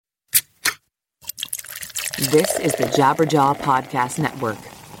This is the Jabberjaw Podcast Network.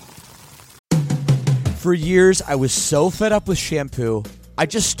 For years, I was so fed up with shampoo, I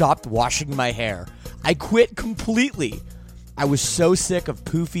just stopped washing my hair. I quit completely. I was so sick of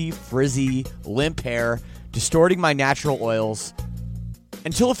poofy, frizzy, limp hair, distorting my natural oils.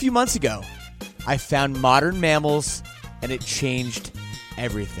 Until a few months ago, I found Modern Mammals, and it changed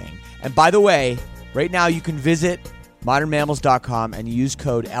everything. And by the way, right now you can visit modernmammals.com and use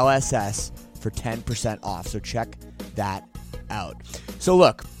code LSS for 10% off. So check that out. So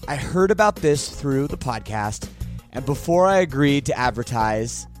look, I heard about this through the podcast, and before I agreed to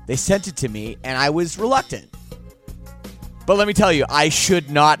advertise, they sent it to me, and I was reluctant. But let me tell you, I should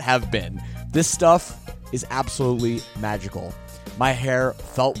not have been. This stuff is absolutely magical. My hair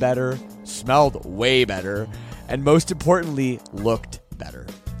felt better, smelled way better, and most importantly, looked better.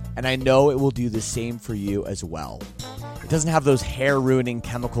 And I know it will do the same for you as well. It doesn't have those hair-ruining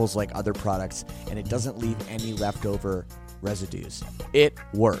chemicals like other products, and it doesn't leave any leftover residues. It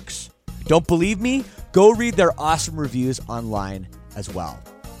works. Don't believe me? Go read their awesome reviews online as well.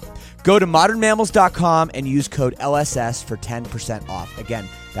 Go to modernmammals.com and use code LSS for 10% off. Again,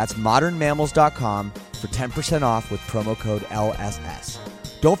 that's modernmammals.com for 10% off with promo code LSS.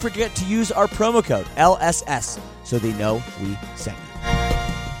 Don't forget to use our promo code LSS so they know we sent you.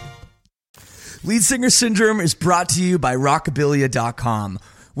 Lead Singer Syndrome is brought to you by Rockabilia.com.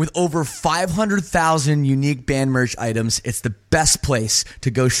 With over 500,000 unique band merch items, it's the best place to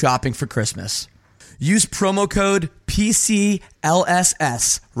go shopping for Christmas. Use promo code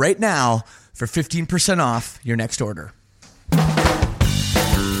PCLSS right now for 15% off your next order. I'm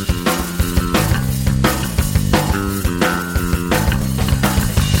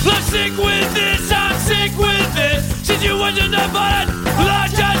sick with this, I'm sick with this. Situation about it,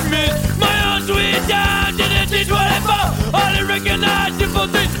 large judgment. My own sweet down, didn't teach what I found. I didn't recognize simple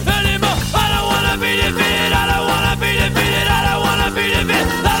things anymore. I don't wanna be defeated, I don't wanna be defeated, I don't wanna be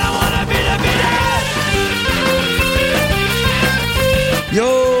defeated, I don't wanna be defeated.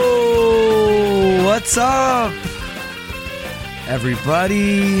 Yo, what's up,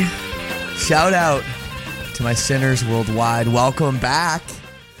 everybody? Shout out to my sinners worldwide. Welcome back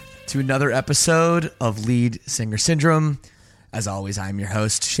to another episode of Lead Singer Syndrome. As always, I'm your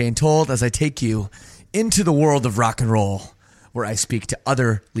host, Shane Told, as I take you into the world of rock and roll, where I speak to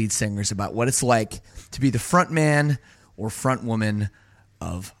other lead singers about what it's like to be the front man or front woman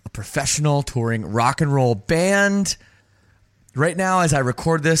of a professional touring rock and roll band. Right now, as I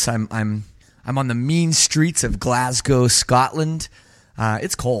record this, I'm on the mean streets of Glasgow, Scotland.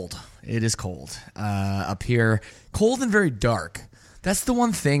 It's cold. It is cold up here. Cold and very dark. That's the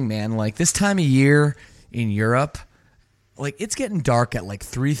one thing, man. Like this time of year in Europe, like it's getting dark at like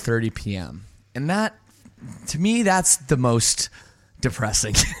 3:30 p.m. And that, to me, that's the most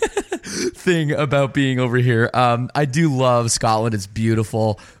depressing thing about being over here. I do love Scotland. It's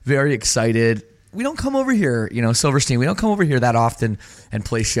beautiful. Very excited. We don't come over here, Silverstein, we don't come over here that often and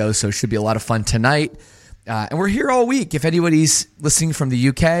play shows, so it should be a lot of fun tonight. And we're here all week. If anybody's listening from the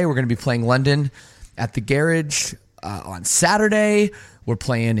UK, we're going to be playing London at the Garage on Saturday. We're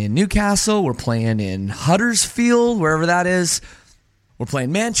playing in Newcastle. We're playing in Huddersfield, wherever that is. We're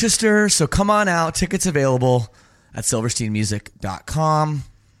playing Manchester, so come on out. Tickets available at silversteinmusic.com.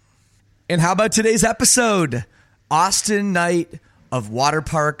 And how about today's episode? Austin Knight of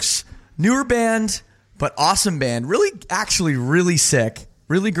Waterparks. Newer band, but awesome band. Really sick.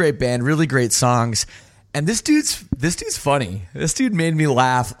 Really great band. Really great songs. And this dude's funny. This dude made me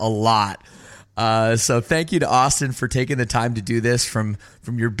laugh a lot. So thank you to Austin for taking the time to do this from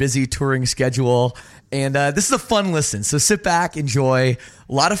your busy touring schedule. And this is a fun listen. So sit back, enjoy.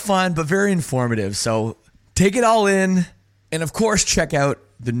 A lot of fun, but very informative. So take it all in. And of course, check out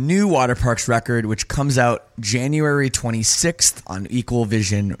the new Waterparks record, which comes out January 26th on Equal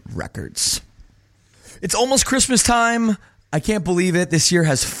Vision Records. It's almost Christmas time. I can't believe it. This year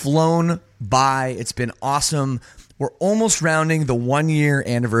has flown by. It's been awesome. We're almost rounding the 1-year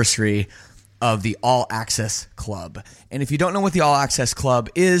anniversary of the All Access Club. And if you don't know what the All Access Club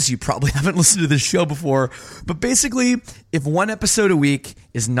is, you probably haven't listened to this show before. But basically, if one episode a week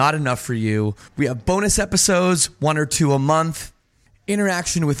is not enough for you, we have bonus episodes, 1 or 2 a month,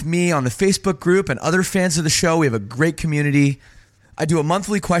 interaction with me on the Facebook group and other fans of the show. We have a great community. I do a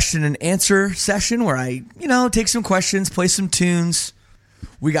monthly question and answer session where I, take some questions, play some tunes.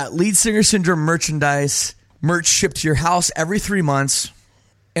 We got Lead Singer Syndrome merch shipped to your house every 3 months.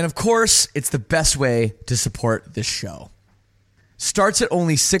 And of course, it's the best way to support this show. Starts at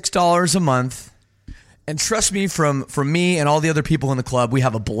only $6 a month. And trust me, from me and all the other people in the club, we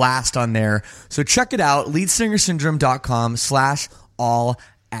have a blast on there. So check it out,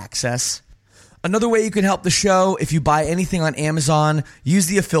 leadsingersyndrome.com/all-access. Another way you can help the show, if you buy anything on Amazon, use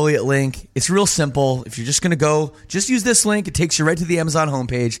the affiliate link. It's real simple. If you're just going to go, just use this link. It takes you right to the Amazon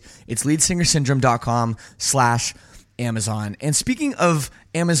homepage. It's leadsingersyndrome.com/Amazon. And speaking of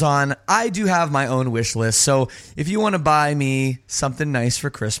Amazon, I do have my own wish list. So if you want to buy me something nice for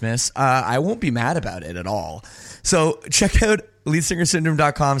Christmas, I won't be mad about it at all. So check out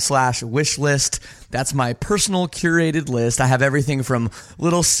leadsingersyndrome.com/wishlist. That's my personal curated list. I have everything from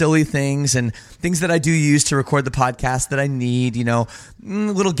little silly things and things that I do use to record the podcast that I need,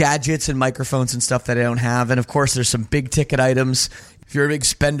 little gadgets and microphones and stuff that I don't have. And of course, there's some big ticket items. If you're a big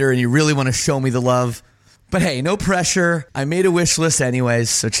spender and you really want to show me the love. But hey, no pressure. I made a wish list anyways,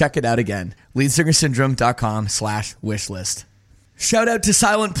 so check it out again. leadsingersyndrome.com/wishlist. Shout out to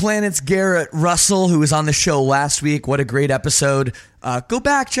Silent Planet's Garrett Russell, who was on the show last week. What a great episode. Go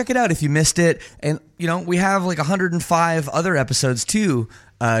back, check it out if you missed it. And, we have like 105 other episodes too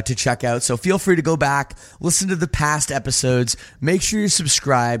to check out. So feel free to go back, listen to the past episodes. Make sure you're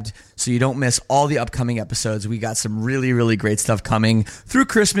subscribed so you don't miss all the upcoming episodes. We got some really, really great stuff coming through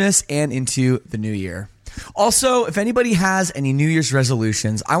Christmas and into the new year. Also, if anybody has any New Year's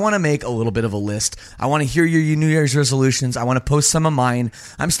resolutions, I want to make a little bit of a list. I want to hear your New Year's resolutions. I want to post some of mine.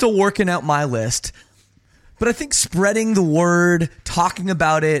 I'm still working out my list. But I think spreading the word, talking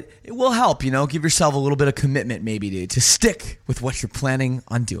about it, it will help, give yourself a little bit of commitment maybe to stick with what you're planning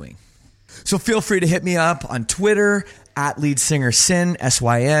on doing. So feel free to hit me up on Twitter at LeadSingerSyn,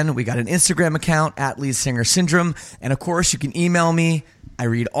 S-Y-N. We got an Instagram account at LeadSingerSyndrome. And of course, you can email me. I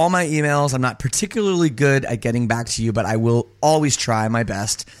read all my emails. I'm not particularly good at getting back to you, but I will always try my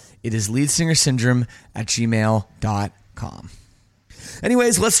best. It is leadsingersyndrome@gmail.com.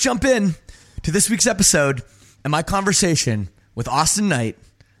 Anyways, let's jump in to this week's episode and my conversation with Austin Knight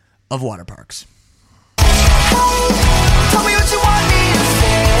of Water Parks. Tell me what you want me to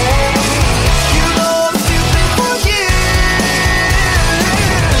say. You know I'm stupid for you.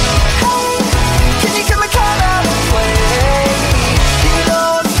 Can you come and come out and play? You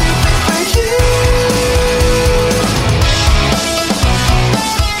know I'm stupid for you.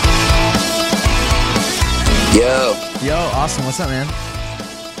 Yo, Austin, what's up, man?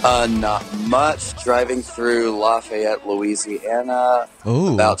 Not much. Driving through Lafayette, Louisiana.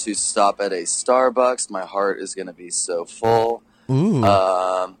 Ooh. About to stop at a Starbucks. My heart is going to be so full. Ooh.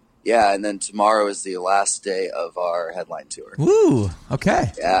 Yeah, and then tomorrow is the last day of our headline tour. Ooh.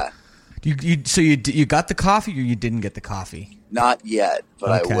 Okay. Yeah. So you got the coffee or you didn't get the coffee? Not yet,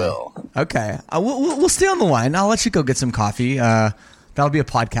 but Okay. I will. Okay. We'll stay on the line. I'll let you go get some coffee. That'll be a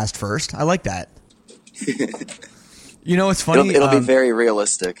podcast first. I like that. It's funny. It'll be very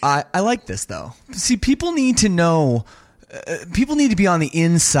realistic. I like this, though. See, people need to know. People need to be on the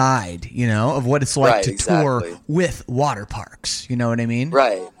inside, of what it's like Right, to tour exactly. with water parks. You know what I mean?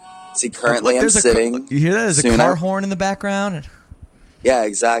 Right. See, currently Look, I'm sitting. You hear that? There's sooner. a car horn in the background. Yeah,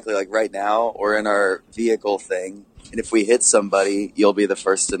 exactly. Like right now, we're in our vehicle thing. And if we hit somebody, you'll be the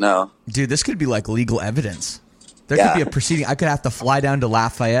first to know. Dude, this could be like legal evidence. There Yeah. could be a proceeding. I could have to fly down to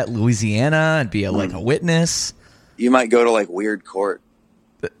Lafayette, Louisiana, and be a witness. You might go to like weird court.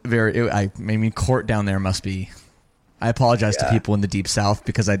 Court down there must be. I apologize to Yeah. people in the deep south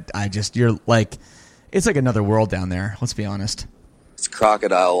because you're like, it's like another world down there. Let's be honest. It's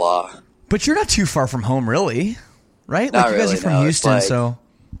crocodile law. But you're not too far from home, really, right? Not Like you guys really, are from no. It's Houston, like- so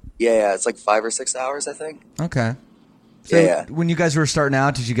Yeah, it's like 5 or 6 hours, I think. okay. So Yeah. when you guys were starting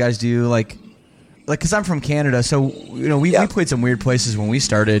out, did you guys do like, because I'm from Canada, so we played some weird places when we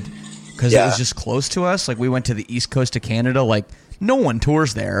started because it Yeah. was just close to us. Like we went to the east coast of Canada. Like no one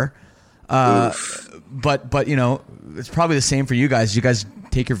tours there. But it's probably the same for you guys. Did you guys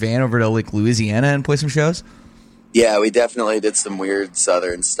take your van over to like Louisiana and play some shows? Yeah, we definitely did some weird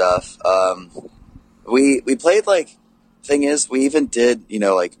southern stuff. We played like, thing is, we even did,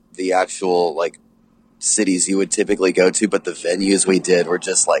 like the actual like cities you would typically go to, but the venues we did were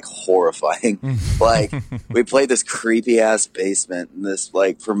just like horrifying. Like we played this creepy ass basement, and this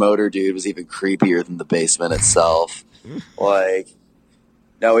like promoter dude was even creepier than the basement itself. Like,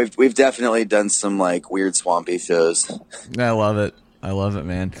 no, we've definitely done some like weird swampy shows. I love it. I love it,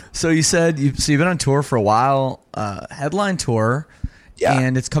 man. So you said you've been on tour for a while, headline tour, Yeah.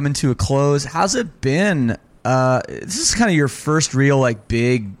 and it's coming to a close. How's it been? This is kind of your first real like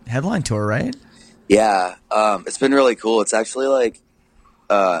big headline tour, right? Yeah, it's been really cool. It's actually like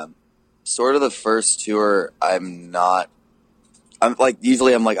sort of the first tour I'm like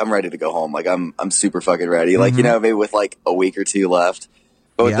usually I'm ready to go home. Like I'm super fucking ready. Like, maybe with like a week or two left.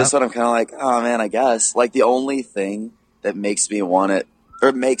 But with Yeah. this one I'm kind of like, oh man, I guess. Like the only thing that makes me want it,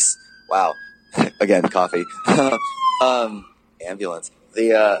 or makes, wow, again, coffee. Ambulance.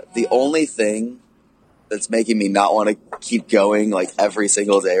 the only thing that's making me not want to keep going like every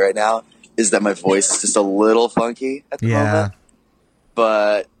single day right now is that my voice is just a little funky at the moment.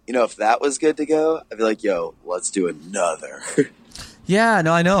 But if that was good to go, I'd be like, yo, let's do another. Yeah,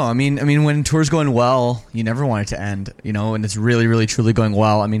 no, I know. I mean, when tour's going well, you never want it to end, and it's really, really, truly going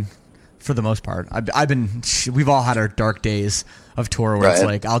well. I mean, for the most part, we've all had our dark days of tour where it's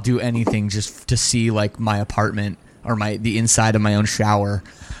like, I'll do anything just to see like my apartment or the inside of my own shower.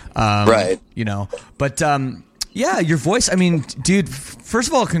 But, yeah, your voice, I mean, dude, first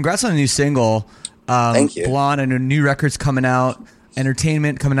of all, congrats on a new single. Thank you. Blonde, and a new record's coming out.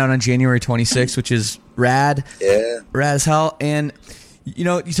 Entertainment coming out on January 26th, which is rad. Yeah. Rad as hell. And,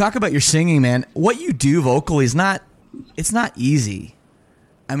 you talk about your singing, man. What you do vocally it's not easy.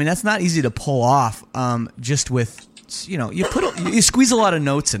 I mean, that's not easy to pull off just with, you squeeze a lot of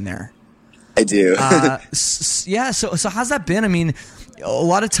notes in there. I do. Yeah, so how's that been? I mean, a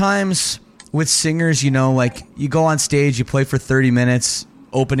lot of times with singers, like you go on stage, you play for 30 minutes,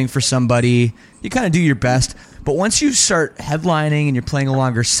 opening for somebody, you kind of do your best. But once you start headlining and you're playing a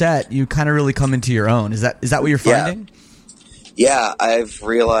longer set, you kind of really come into your own. Is that what you're finding? Yeah, I've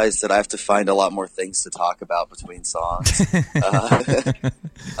realized that I have to find a lot more things to talk about between songs.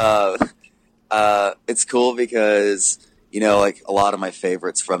 It's cool because, like a lot of my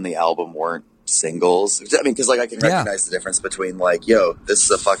favorites from the album weren't singles. I mean, because like I can recognize the difference between like, yo, this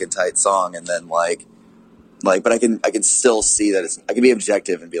is a fucking tight song, and then like, but I can still see that I can be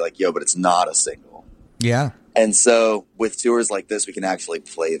objective and be like, yo, but it's not a single. Yeah. And so with tours like this, we can actually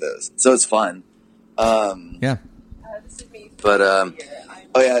play those. So it's fun. Yeah. But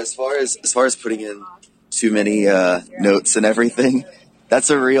as far as putting in too many notes and everything, that's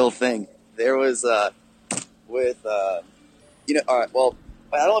a real thing. There was with all right. Well,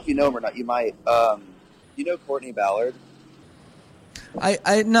 I don't know if you know him or not. You might. Courtney Ballard.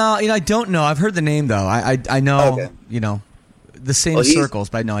 I don't know. I've heard the name though. I know. Okay. The same circles,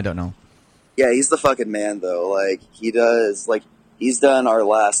 but no, I don't know. Yeah, he's the fucking man, though. Like, he's done our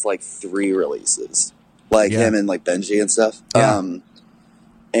last, 3 releases. Him and, Benji and stuff. Yeah.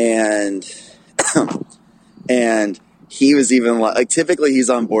 And he was even, typically he's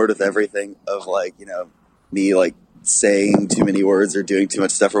on board with everything of, me, saying too many words or doing too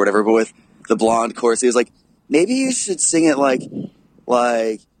much stuff or whatever. But with the Blonde chorus, he was like, maybe you should sing it,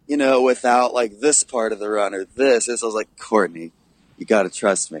 without, this part of the run or this. And so I was like, Courtney, you gotta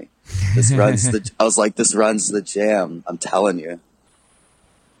trust me. This runs the jam. I'm telling you.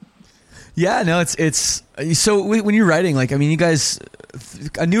 Yeah, no, it's so when you're writing, you guys,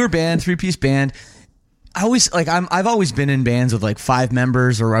 a newer band, 3-piece band. I've always been in bands with 5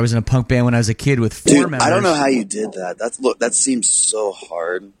 members, or I was in a punk band when I was a kid with 4 members. I don't know how you did that. That seems so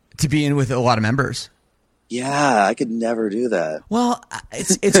hard to be in with a lot of members. Yeah, I could never do that. Well,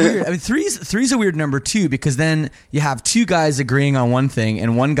 it's weird. I mean, three's a weird number too, because then you have 2 guys agreeing on one thing,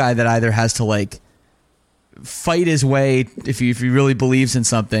 and one guy that either has to fight his way if he really believes in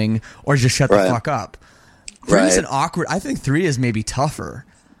something, or just shut the fuck up. 3 is an awkward. I think 3 is maybe tougher.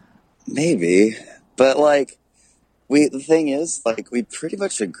 Maybe, but the thing is, we pretty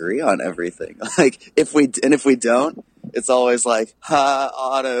much agree on everything. If we don't, it's always ha,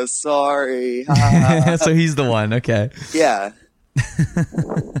 Otto, sorry. Ha. So he's the one. Okay. Yeah.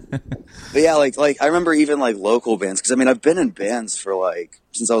 But yeah, I remember even local bands, because I mean I've been in bands for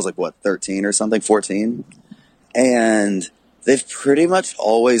since I was 13 or something, 14, and they've pretty much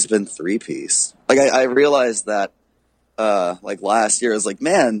always been 3-piece. I realized that last year I was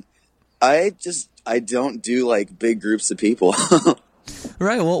man, I don't do big groups of people.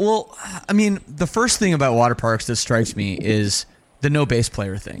 Right. Well, I mean, the first thing about water parks that strikes me is the no bass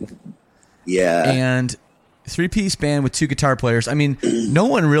player thing. Yeah. And 3-piece band with 2 guitar players. I mean, no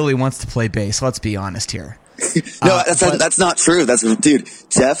one really wants to play bass. Let's be honest here. No, that's not true. Dude,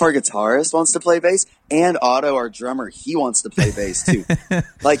 Jeff, our guitarist, wants to play bass, and Otto, our drummer, he wants to play bass too.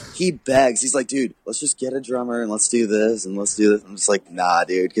 He begs. He's like, dude, let's just get a drummer and let's do this and let's do this. I'm just nah,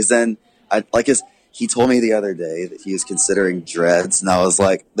 dude. Because then he told me the other day that he was considering dreads, and I was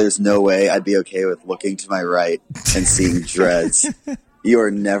like, there's no way I'd be okay with looking to my right and seeing dreads. You are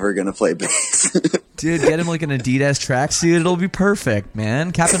never going to play bass. Dude, get him an Adidas tracksuit. It'll be perfect,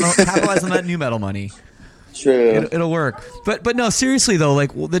 man. Capitalize on that new metal money. True. It'll work. But no, seriously, though,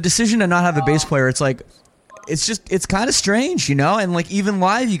 the decision to not have a bass player, it's kind of strange, And, even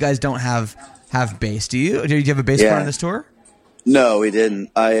live, you guys don't have bass, do you? Do you have a bass player on this tour? No, we didn't.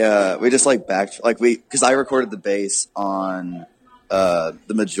 We just because I recorded the bass on the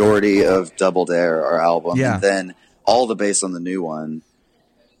majority of Double Dare, our album, and then all the bass on the new one.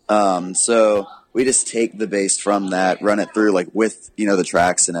 So we just take the bass from that, run it through like with, you know, the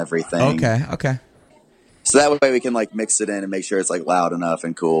tracks and everything. Okay. So that way we can like mix it in and make sure it's like loud enough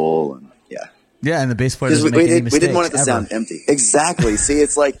and cool. And yeah. Yeah, and the bass player Because doesn't make any mistakes. we didn't want it to ever. sound empty. Exactly. See,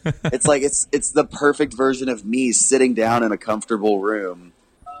 it's like it's the perfect version of me sitting down in a comfortable room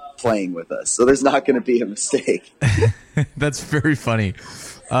playing with us. So there's not going to be a mistake. That's very funny.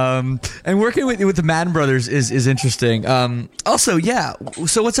 And working with the Madden brothers is interesting. Also, yeah.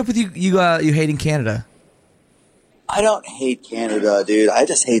 So what's up with you hating Canada? I don't hate Canada, dude. I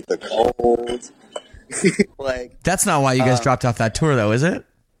just hate the cold. Like, That's not why you guys dropped off that tour, though, is it?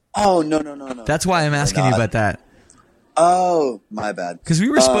 oh no. That's why I'm asking you about that. Oh, my bad. Because we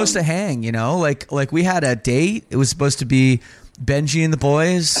were supposed to hang, you know, like we had a date. It was supposed to be Benji and the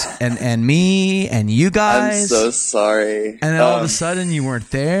boys and me and you I'm guys. so sorry. And then all of a sudden you weren't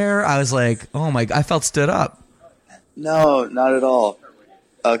there. I was like, oh my, I felt stood up. No, not at all.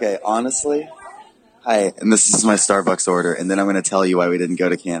 Okay, honestly. Hi, and this is my Starbucks order, and then I'm going to tell you why we didn't go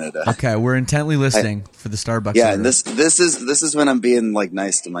to Canada. Okay, we're intently listening for the Starbucks. Yeah, order. and this is when I'm being like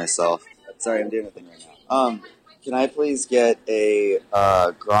nice to myself. Sorry, I'm doing a thing right now. Can I please get a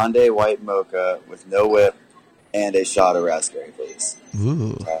grande white mocha with no whip and a shot of raspberry, please?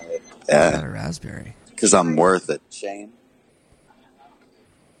 Ooh, got Yeah, a raspberry. because I'm worth it, Shane.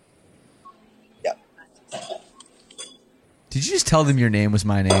 Yeah. Did you just tell them your name was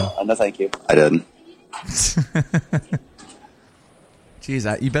my name? No, thank you. I didn't.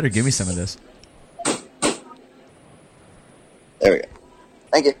 Jeez, you better give me some of this. There we go.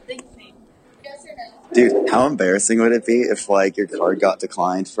 Thank you. Dude, how embarrassing would it be if like your card got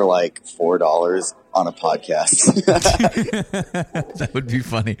declined for like $4 on a podcast? That would be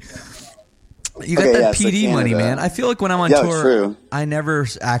funny. You got Okay, that yeah, so PD money, Canada. man. I feel like when I'm on Yeah, tour, true. I never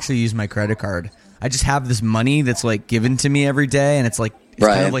actually use my credit card. I just have this money that's like given to me every day, and it's like it's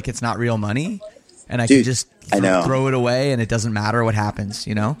kind of Right. like it's not real money, and I Dude, can just I know. throw it away, and it doesn't matter what happens,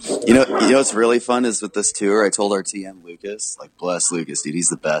 you know? You know what's really fun is with this tour, I told our TM Lucas, like bless Lucas, dude, he's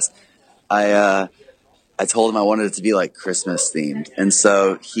the best. I told him I wanted it to be like Christmas themed, and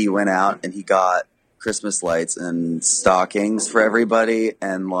so he went out and he got Christmas lights and stockings for everybody,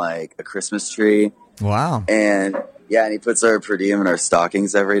 and like a Christmas tree, Wow. and yeah, and he puts our per diem in our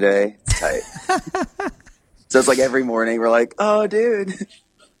stockings every day. It's tight. So it's like every morning we're like, oh, dude.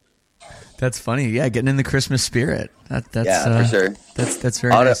 That's funny. Yeah, getting in the Christmas spirit. That's Yeah, for sure. That's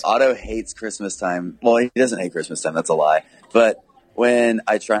very Otto, nice. Otto hates Christmas time. Well, he doesn't hate Christmas time. That's a lie. But when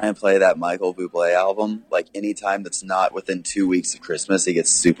I try and play that Michael Bublé album, like any time that's not within 2 weeks of Christmas, he gets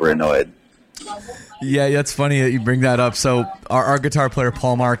super annoyed. Yeah, that's funny that you bring that up. So our guitar player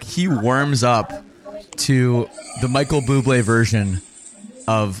Paul Mark, he warms up to the Michael Bublé version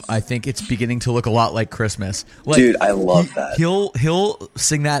of I think it's beginning to look a lot like Christmas. Like, Dude, I love that. He'll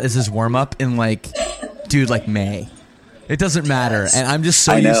sing that as his warm up in like May. It doesn't matter, and I'm just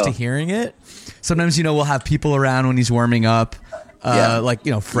so I used know. to hearing it. Sometimes we'll have people around when he's warming up, Yeah. like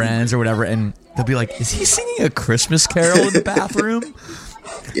friends or whatever, and they'll be like, "Is he singing a Christmas carol in the bathroom?"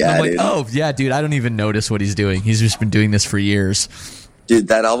 Yeah, I'm like, dude. "Oh yeah, dude, I don't even notice what he's doing. He's just been doing this for years." Dude,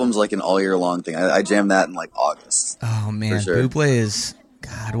 that album's like an all year long thing. I jammed that in like August. Oh man, sure. Bublé is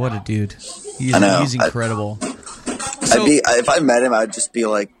God. What a dude! I know. He's incredible. If I met him, I'd just be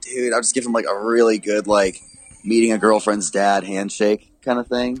like, dude, I'd just give him like a really good like meeting a girlfriend's dad handshake kind of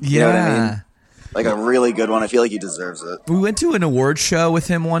thing. You know what I mean? Like a really good one. I feel like he deserves it. We went to an award show with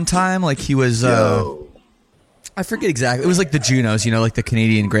him one time. Like he was, Yo. I forget exactly. It was like the Junos, like the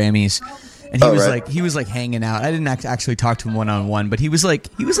Canadian Grammys. And he was like hanging out. I didn't actually talk to him one on one, but he was like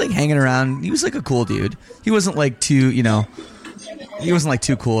hanging around. He was like a cool dude. He wasn't like too, he wasn't like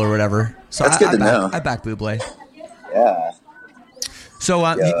too cool or whatever. So That's good to know. I back Bublé. Yeah. So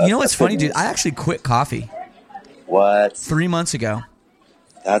Yeah, you know what's that's funny, good dude? I actually quit coffee What? 3 months ago.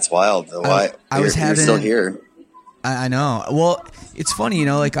 That's wild. Though. Why? I was you're still having- here. I know. Well, it's funny,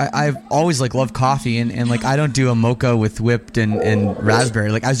 like I've always like loved coffee, and like I don't do a mocha with whipped and raspberry.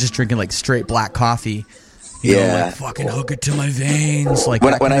 Like I was just drinking like straight black coffee. You know, Yeah. like fucking hook it to my veins. Like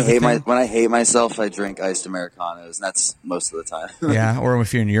When, that when kind I of a hate thing. when I hate myself, I drink iced americanos, and that's most of the time. Yeah, or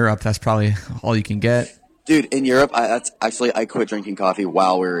if you're in Europe, that's probably all you can get. Dude, in Europe, I quit drinking coffee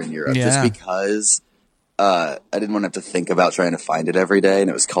while we were in Europe Yeah. just because I didn't want to have to think about trying to find it every day, and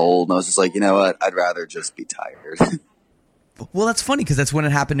it was cold, and I was just like, you know what? I'd rather just be tired. Well, that's funny because that's when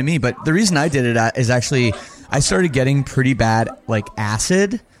it happened to me. But the reason I did it is actually I started getting pretty bad like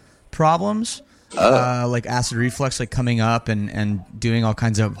acid problems, like acid reflux, like coming up and doing all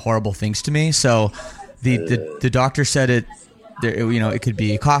kinds of horrible things to me. So the doctor said it could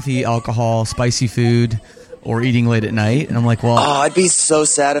be coffee, alcohol, spicy food, or eating late at night. And I'm like, well, Oh, I'd be so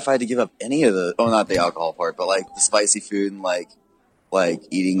sad if I had to give up any of the, not the alcohol part, but like the spicy food and like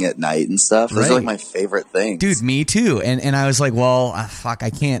eating at night and stuff. Those are like Right. my favorite things. dude, me too. And I was like, well, fuck, I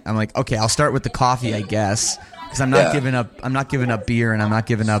can't. I'm like, okay, I'll start with the coffee, I guess, because I'm not Yeah. giving up. I'm not giving up beer, and I'm not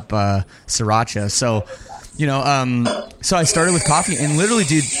giving up sriracha. So, you know, so I started with coffee, and literally,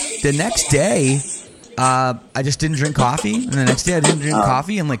 dude, the next day, I just didn't drink coffee, and the next day I didn't drink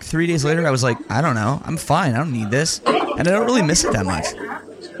coffee, and like 3 days later, I was like, I don't know, I'm fine. I don't need this, and I don't really miss it that much.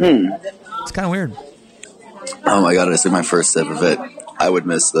 It's kind of weird. Oh my God, I took my first sip of it. I would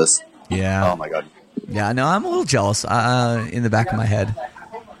miss this. Yeah. Oh my God. Yeah, no, I'm a little jealous in the back of my head.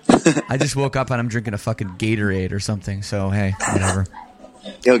 I just woke up and I'm drinking a fucking Gatorade or something, so hey, whatever.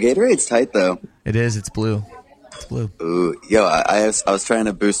 Yo, Gatorade's tight though. It is, it's blue. It's blue. Ooh, yo, I was trying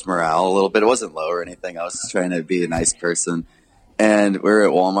to boost morale a little bit. It wasn't low or anything. I was just trying to be a nice person. And we were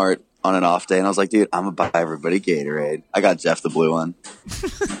at Walmart on an off day, and I was like, dude, I'm going to buy everybody Gatorade. I got Jeff the blue one.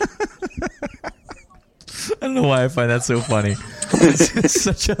 I don't know why I find that so funny. It's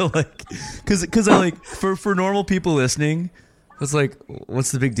such a like, because I like for normal people listening, it's like,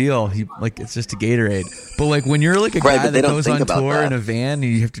 what's the big deal? It's just a Gatorade. But like when you're like a Right, guy but they that don't goes think on about tour that. in a van and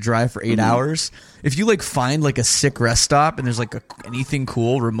you have to drive for 8 hours, if you like find like a sick rest stop and there's like anything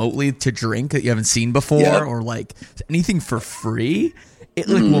cool remotely to drink that you haven't seen before, Yeah. or like anything for free, it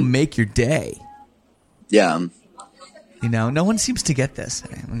like will make your day. Yeah. You know, no one seems to get this.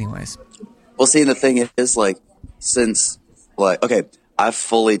 Anyways. Well, see, the thing is, like, since, like, okay, I've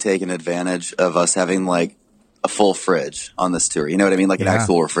fully taken advantage of us having, like, a full fridge on this tour. You know what I mean? Like an Yeah.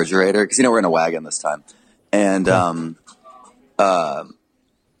 actual refrigerator. Because, you know, we're in a wagon this time. And,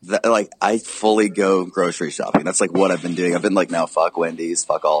 like, I fully go grocery shopping. That's, like, what I've been doing. I've been like, now, fuck Wendy's,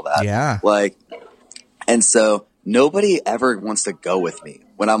 fuck all that. Yeah. Like, and so nobody ever wants to go with me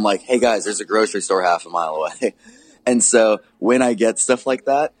when I'm like, hey, guys, there's a grocery store half a mile away. And so when I get stuff like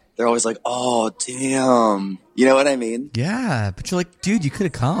that, they're always like, oh, damn. You know what I mean? Yeah, but you're like, dude, you could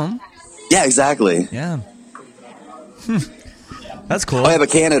have come. Yeah, exactly. Yeah. That's cool. Oh, yeah,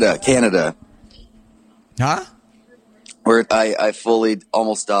 but Canada. Huh? Where I fully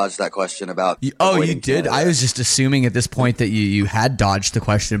almost dodged that question about. You avoiding did? Canada. I was just assuming at this point that you had dodged the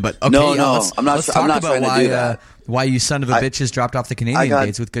question, but okay. No, let's I'm not talk trying about to why, do that. Why you son of a bitches dropped off the Canadian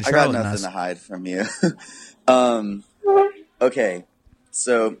dates with Good I got Charlotte and nothing us. to hide from you. Okay,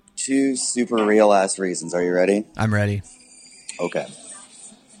 so 2 super real ass reasons. Are you ready? I'm ready. Okay.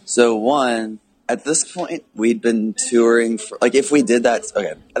 So 1, at this point, we'd been touring for, like, if we did that,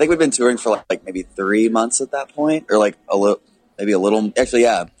 okay, I think we'd been touring for like maybe 3 months at that point, or like a little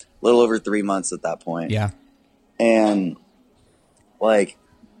over 3 months at that point. Yeah. And like,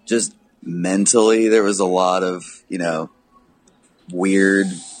 just mentally, there was a lot of, you know,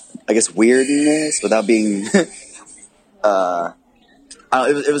 weirdness without being, it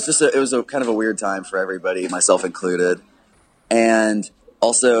was a kind of a weird time for everybody, myself included. And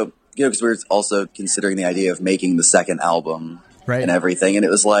also, you know, because we were also considering the idea of making the second album Right. and everything. And it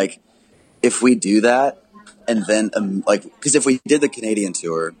was like, if we do that, and then, because if we did the Canadian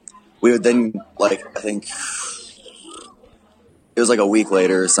tour, we would then, like, I think it was like a week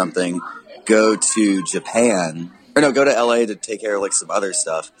later or something, go to Japan, or no, go to LA to take care of like some other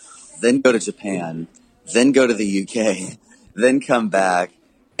stuff, then go to Japan, then go to the UK, then come back,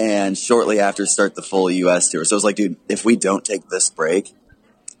 and shortly after start the full US tour. So it was like, dude, if we don't take this break,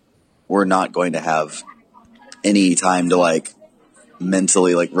 we're not going to have any time to like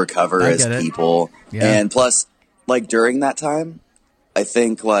mentally like recover I as get it. people. Yeah. And plus, like during that time, I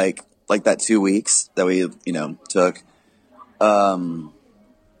think like that 2 weeks that we, you know, took,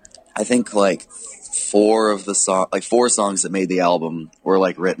 I think like 4 songs that made the album were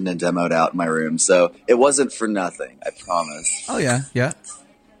like written and demoed out in my room. So it wasn't for nothing, I promise. Oh yeah, yeah.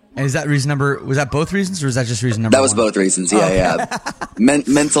 And is that reason number? Was that both reasons, or was that just reason number? That was one? both reasons. Yeah, yeah.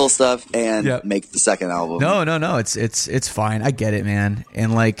 Mental stuff and Yep. make the second album. No. It's fine. I get it, man.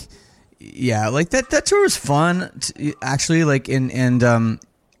 And like, yeah, like that tour was fun. Actually, like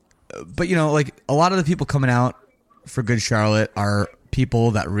but you know, like a lot of the people coming out for Good Charlotte are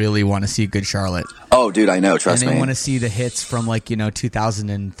people that really want to see Good Charlotte. Oh, dude, I know. Trust and they me. want to see the hits from like, you know,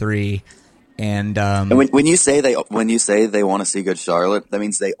 2003. And when you say they want to see Good Charlotte, that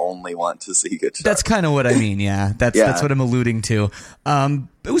means they only want to see Good Charlotte. that's kind of what I mean. Yeah, that's what I'm alluding to.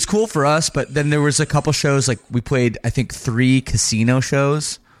 It was cool for us, but then there was a couple shows, like we played, I think 3 casino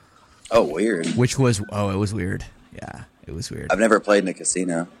shows, Oh, weird. which was, it was weird. Yeah, it was weird. I've never played in a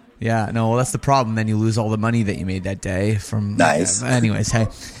casino. Yeah, no, well, that's the problem. Then you lose all the money that you made that day from. Nice. Anyways, hey,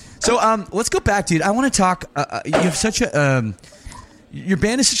 so let's go back, dude. I want to talk. You have such a Your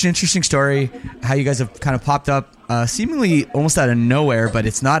band is such an interesting story. How you guys have kind of popped up, seemingly almost out of nowhere, but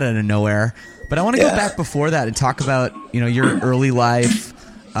it's not out of nowhere. But I want to go back before that and talk about your early life,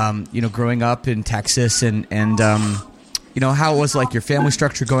 growing up in Texas, and how it was like your family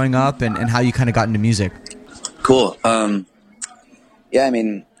structure growing up, and how you kind of got into music. Cool. Yeah, I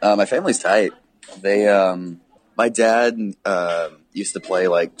mean, my family's tight. They, my dad used to play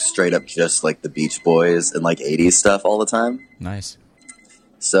like straight up just like the Beach Boys and like 80s stuff all the time. Nice.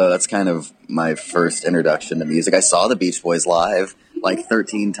 So that's kind of my first introduction to music. I saw the Beach Boys live like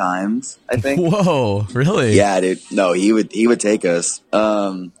 13 times, I think. Whoa, really? Yeah, dude. No, he would take us.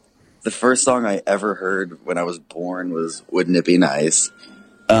 The first song I ever heard when I was born was "Wouldn't It Be Nice."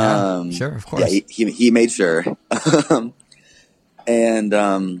 Yeah, sure, of course. Yeah, he made sure. And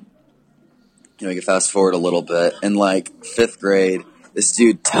you can fast forward a little bit. In like 5th grade, this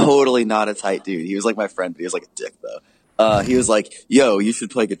dude, totally not a tight dude. He was like my friend, but he was like a dick though. He was like, "Yo, you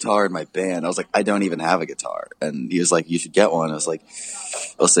should play guitar in my band." I was like, "I don't even have a guitar." And he was like, "You should get one." I was like,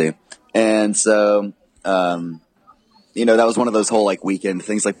 "We'll see." And so, that was one of those whole like weekend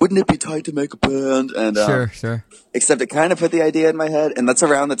things. Like, wouldn't it be tight to make a band? And sure. Except it kind of put the idea in my head, and that's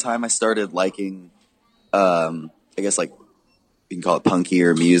around the time I started liking, I guess like you can call it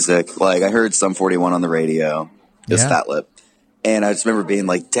punkier music. Like I heard Sum 41 on the radio, just Fat Lip, and I just remember being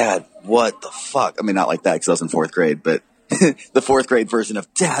like, "Dad, what the fuck?" I mean, not like that because I was in 4th grade, but the 4th grade version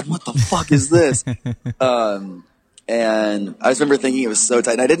of "Dad, what the fuck is this?" And I just remember thinking it was so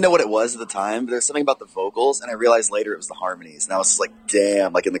tight. And I didn't know what it was at the time, but there's something about the vocals, and I realized later it was the harmonies. And I was just like,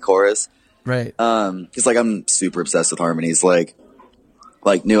 "Damn!" Like in the chorus, right? Because like I'm super obsessed with harmonies. Like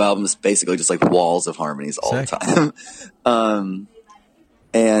new albums, basically just like walls of harmonies all the time.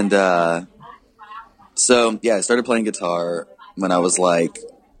 So yeah, I started playing guitar when I was like,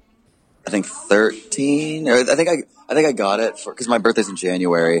 I think 13, or I think I got it because my birthday's in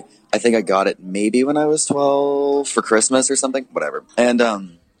January. I think I got it maybe when I was 12 for Christmas or something, whatever. And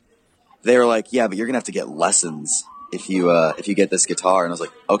they were like, "Yeah, but you're gonna have to get lessons if you get this guitar." And I was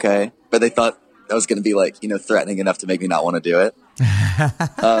like, "Okay," but they thought that was gonna be like threatening enough to make me not want to do it.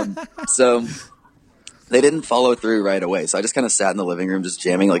 So they didn't follow through right away. So I just kind of sat in the living room just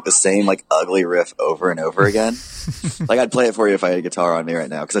jamming like the same like ugly riff over and over again. Like I'd play it for you if I had a guitar on me right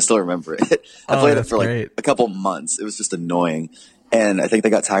now because I still remember it. I played it for like a couple months. It was just annoying. And I think they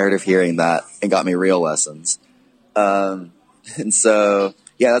got tired of hearing that and got me real lessons. And so,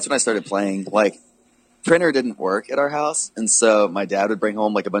 yeah, that's when I started playing. Like, printer didn't work at our house. And so my dad would bring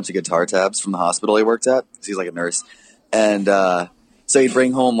home like a bunch of guitar tabs from the hospital he worked at because he's like a nurse. And so he'd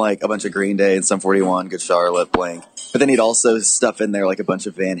bring home like a bunch of Green Day and Sum 41, Good Charlotte, Blink. But then he'd also stuff in there like a bunch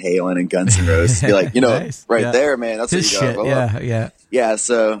of Van Halen and Guns N' Roses. Be like, nice. There, man. That's his what you got. Shit. Yeah,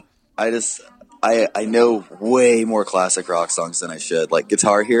 so I know way more classic rock songs than I should. Like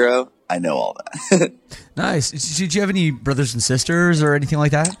Guitar Hero, I know all that. Nice. Did you have any brothers and sisters or anything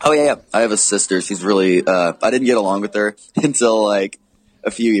like that? Oh, yeah. I have a sister. She's really, I didn't get along with her until like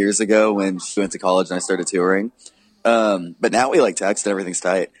a few years ago when she went to college and I started touring. But now we like text and everything's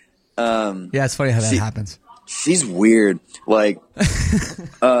tight. Yeah, it's funny how that happens. She's weird. Like,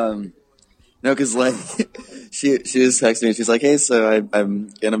 no, because like she was texting me. She's like, "Hey, so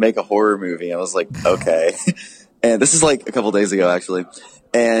I'm gonna make a horror movie." I was like, "Okay," and this is like a couple days ago actually.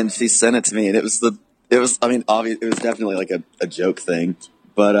 And she sent it to me, and it was I mean, obvious. It was definitely like a joke thing,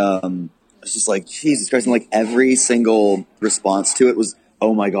 but it's just like Jesus Christ, and like every single response to it was,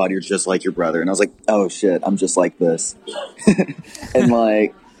 "Oh my God, you're just like your brother," and I was like, "Oh shit, I'm just like this," and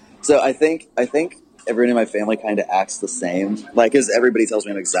like, so I think everyone in my family kind of acts the same, like, because everybody tells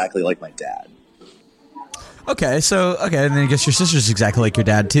me I'm exactly like my dad. Okay, and then I guess your sister's exactly like your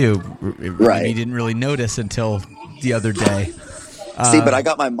dad too. Right. You didn't really notice until the other day. See, but I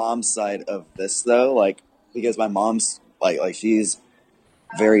got my mom's side of this though, like, because my mom's like she's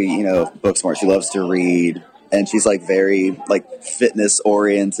very, book smart. She loves to read, and she's like very like fitness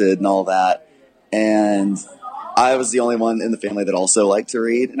oriented and all that. And I was the only one in the family that also liked to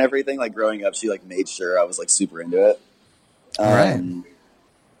read and everything. Like growing up, she like made sure I was like super into it. All right.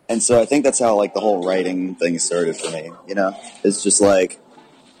 And so I think that's how like the whole writing thing started for me. It's just like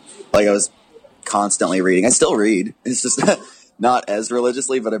I was constantly reading. I still read. It's just not as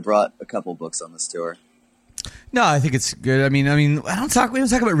religiously, but I brought a couple books on this tour. No, I think it's good. I mean, we don't talk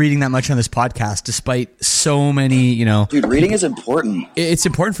about reading that much on this podcast, despite so many, Dude, reading is important. It's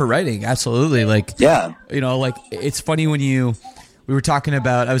important for writing, absolutely. Like, yeah, like it's funny when we were talking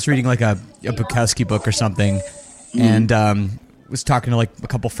about. I was reading like a Bukowski book or something, and was talking to like a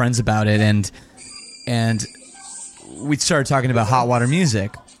couple friends about it, and we started talking about Hot Water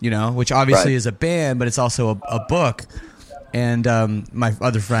Music, which obviously is a band, but it's also a book. and my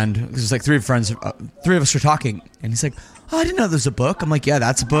other friend, there's like three of us were talking, and he's like, "Oh, I didn't know there's a book." I'm like, "Yeah,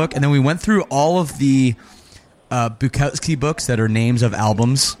 that's a book." And then we went through all of the Bukowski books that are names of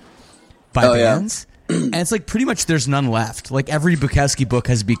albums by bands. And it's like pretty much there's none left. Like every Bukowski book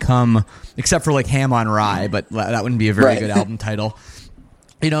has become, except for like Ham on Rye, but that wouldn't be a very good album title.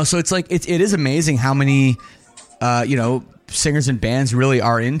 So it's like it is amazing how many singers and bands really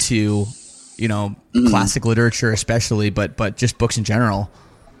are into classic literature, especially, but just books in general.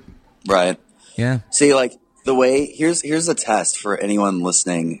 Right. Yeah. See, like the way here's a test for anyone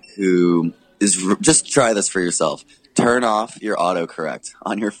listening who is just try this for yourself. Turn off your autocorrect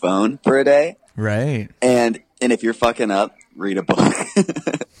on your phone for a day. Right. And if you're fucking up, read a book.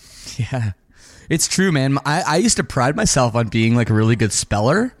 Yeah. It's true, man. I used to pride myself on being like a really good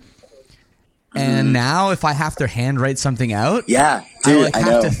speller. And now if I have to handwrite something out, dude, I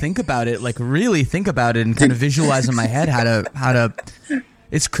have to think about it, like really think about it and kind of visualize in my head how to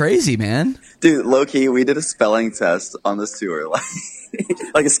it's crazy, man. Dude, low key, we did a spelling test on this tour,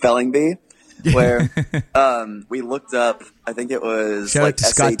 like a spelling bee. Where we looked up, I think it was shout like out to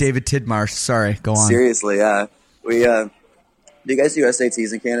Scott David Tidmarsh. Sorry, go on. Seriously, yeah. We do you guys do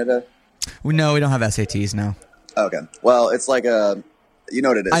SATs in Canada? No, we don't have SATs now. Okay. Well, it's like you know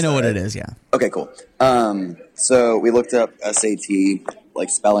what it is. I know what it is, yeah. Okay, cool. So we looked up SAT,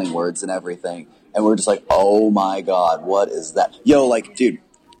 like spelling words and everything, and we're just like, oh my god, what is that? Yo, like, dude.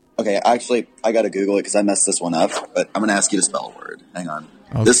 Okay, actually, I gotta Google it because I messed this one up, but I'm gonna ask you to spell a word. Hang on.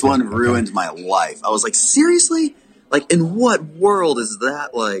 Okay, this one ruined my life. I was like, seriously? Like, in what world is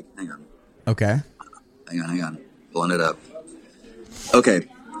that? Like, hang on. Okay. Hang on. Pulling it up. Okay.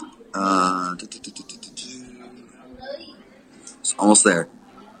 It's almost there.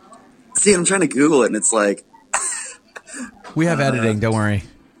 See, I'm trying to Google it, and it's like... we have editing, don't worry.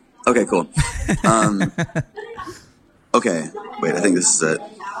 Okay, cool. Okay. Wait, I think this is it.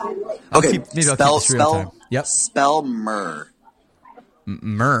 Okay, spell Yep. Spell myrrh.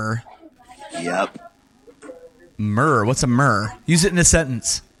 Myrrh? Yep. Myrrh. What's a myrrh? Use it in a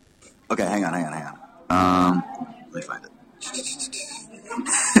sentence. Okay, hang on. Let me find it.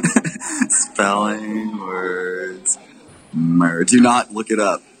 Spelling words. Myrrh. Do not look it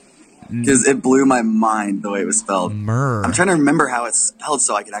up. Because it blew my mind the way it was spelled. Myrrh. I'm trying to remember how it's spelled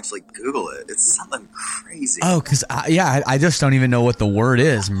so I can actually Google it. It's something crazy. Oh, because, I just don't even know what the word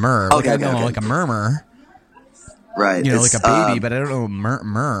is. Myrrh. Like, Okay, I know, okay. like a murmur. Right. Like a baby, but I don't know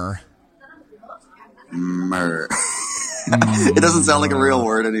myrrh. Myrrh. It doesn't sound like a real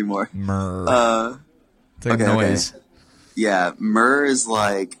word anymore. Myrrh. It's like noise. Okay. Yeah, myrrh is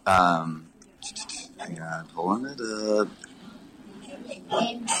like, hang on, pulling it up.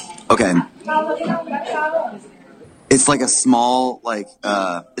 Okay. It's like a small, like,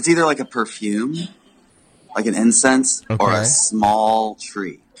 it's either like a perfume, like an incense, or a small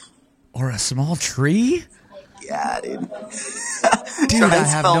tree. Or a small tree? Yeah, dude. Dude, I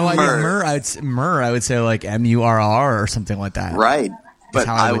have no idea. Myrrh, I would say like M-U-R-R or something like that. Right. But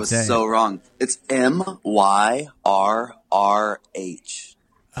I was say. so wrong. It's M-Y-R-R-H.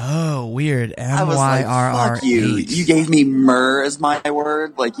 Oh, weird. M-Y-R-R-H. I was like, fuck you. You gave me myrrh as my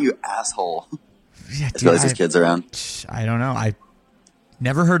word? Like, you asshole. Yeah, It's always these kids around. I don't know. I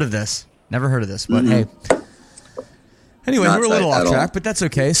never heard of this. But hey. Anyway, we're a little off track, but that's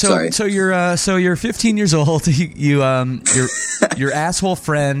okay. So you're 15 years old. Your asshole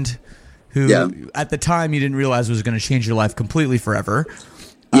friend who at the time you didn't realize was going to change your life completely forever.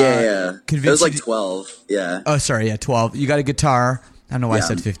 Yeah. It was like 12. Yeah. Oh, sorry. Yeah, 12. You got a guitar. I don't know why I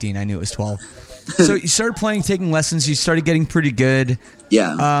said 15. I knew it was 12. So you started playing, taking lessons. You started getting pretty good.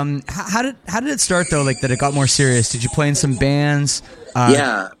 Yeah. How did it start though? Like that it got more serious. Did you play in some bands?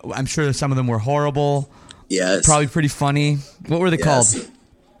 Yeah. I'm sure some of them were horrible. Yes. Probably pretty funny. What were they called?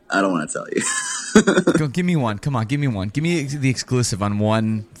 I don't want to tell you. Go, give me one. Come on, give me one. Give me the exclusive on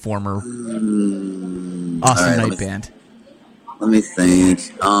one former Austin Night band. Let me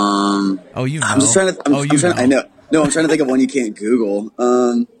think. Oh, you know. I'm just trying to. I know. No, I'm trying to think of one you can't Google.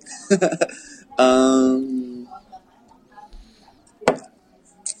 Oh,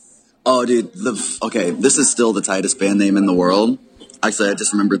 dude. Okay, this is still the tightest band name in the world. Actually, I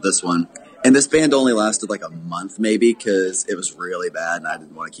just remembered this one. And this band only lasted like a month, maybe, because it was really bad and I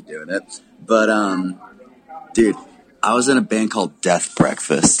didn't want to keep doing it. But, dude, I was in a band called Death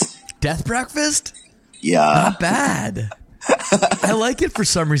Breakfast. Death Breakfast? Yeah. Not bad. I like it for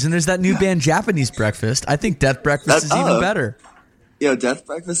some reason. There's that new band, Japanese Breakfast. I think Death Breakfast is even better. Yo, Death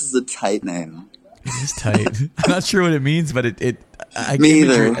Breakfast is a tight name. It is tight. I'm not sure what it means, but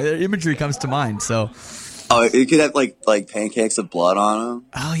imagery comes to mind, so... Oh, it could have like pancakes of blood on them.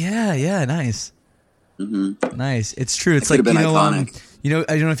 Oh yeah, nice. Nice. It's true. It's Could've like, been iconic. I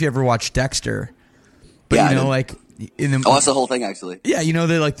don't know if you ever watched Dexter, but Yeah, I you know, did. like in the Oh, that's the whole thing, actually. yeah, you know,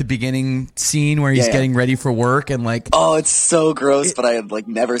 the beginning scene where he's Yeah. getting ready for work and like, Oh, it's so gross, but I had like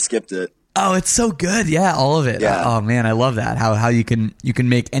never skipped it. oh, it's so good. Yeah, all of it. Yeah. Oh man, I love that. How you can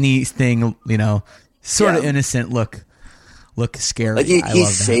make anything, you know, sort of Yeah. innocent look scary. Like I love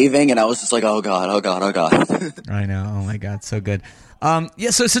he's that. shaving, and I was just like, oh god, oh god, oh god. I know. Oh my god, so good. Yeah.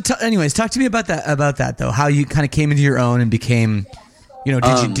 So anyways, talk to me about that though. How you kind of came into your own and became, you know,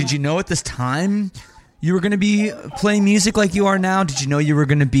 did you know at this time you were going to be playing music like you are now? Did you know you were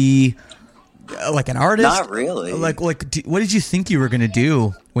going to be like an artist? Not really. What did you think you were going to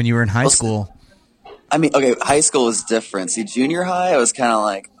do when you were in high school? I mean, okay, high school was different. See, junior high, I was kind of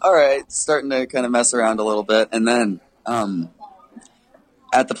like, all right, starting to kind of mess around a little bit, and then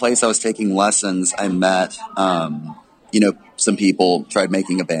at the place I was taking lessons, I met, some people tried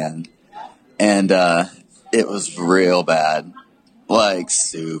making a band, and it was real bad, like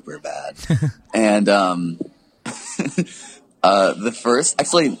super bad. And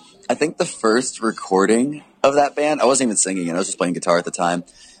I think the first recording of that band, I wasn't even singing it, I was just playing guitar at the time,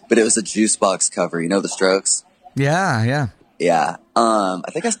 but it was a Juicebox cover, you know, The Strokes? Yeah. Yeah. I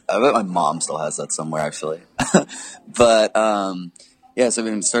bet my mom still has that somewhere, actually. But, yeah, so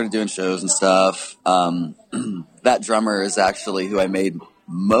we started doing shows and stuff. That drummer is actually who I made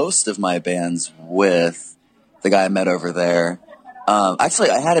most of my bands with, the guy I met over there. Actually,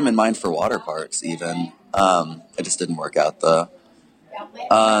 I had him in mind for Water Parks, even. It just didn't work out, though.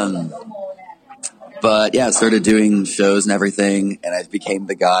 But yeah, I started doing shows and everything, and I became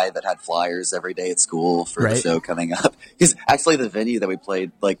the guy that had flyers every day at school for the show coming up. Because actually the venue that we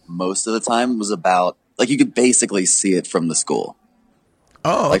played, like, most of the time was about, like, you could basically see it from the school.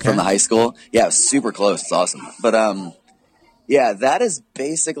 Oh, Like, from the high school. Yeah, it was super close. It's awesome. But, yeah, that is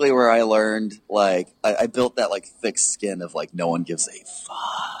basically where I learned, like, I built that, like, thick skin of, like, no one gives a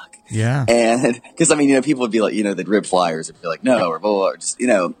fuck. Yeah. And, because, I mean, you know, people would be like, you know, they'd rip flyers and be like, no, or blah, blah, or just, you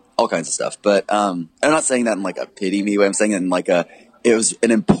know, all kinds of stuff. But I'm not saying that in, like, a pity me way. I'm saying it in, like, it was an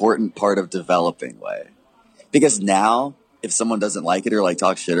important part of developing way. Because now, if someone doesn't like it or, like,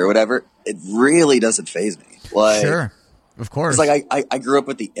 talk shit or whatever, it really doesn't faze me. Like, Sure. Of course. it's like I grew up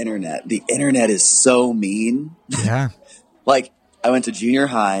with the internet. The internet is so mean. Yeah. Like, I went to junior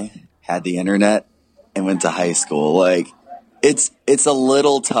high, had the internet, and went to high school. Like, it's a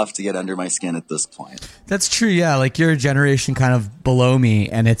little tough to get under my skin at this point. That's true. Yeah. Like, you're a generation kind of below me,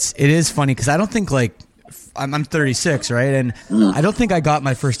 and it is funny because I don't think, like, I'm 36, right? And I don't think I got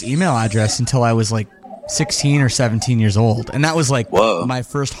my first email address until I was like 16 or 17 years old. And that was like my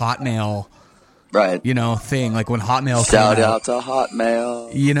first Hotmail, Right. you know, thing. Like when Hotmail Shout came out to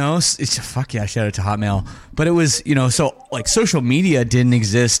Hotmail. you know, fuck yeah, shout out to Hotmail. But it was, you know, so like social media didn't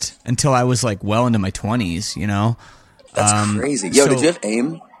exist until I was like well into my 20s, you know? That's crazy. Yo, so- did you have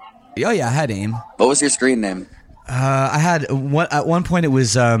AIM? Oh yeah, I had AIM. What was your screen name? I had at one point it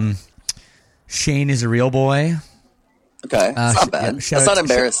was Shane is a real boy. Okay. It's not bad. Yeah, shout That's out not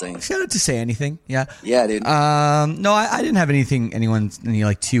to- embarrassing. Shout out to Say Anything. Yeah. Yeah, dude. No, I didn't have any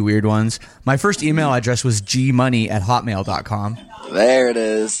like too weird ones. My first email address was gmoney@hotmail.com. There it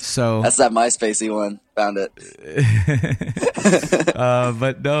is. So That's that MySpacey one. Found it.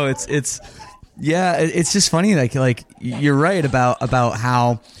 but no, it's just funny. Like you're right about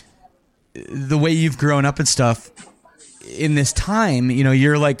how the way you've grown up and stuff in this time. You know,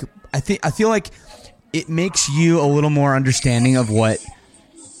 you're like I feel like it makes you a little more understanding of what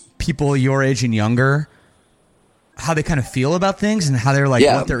people your age and younger, how they kind of feel about things and how they're like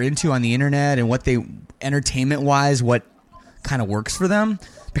what they're into on the internet and what they entertainment wise, what kind of works for them.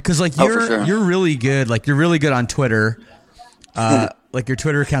 Because like you're really good. Like you're really good on Twitter. Like your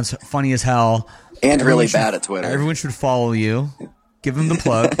Twitter account's funny as hell. And really should- bad at Twitter. Everyone should follow you. Give them the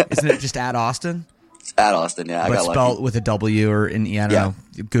plug. Isn't it just @Austin? It's at Austin, yeah. I But got spelled lucky. with a W or in I don't know.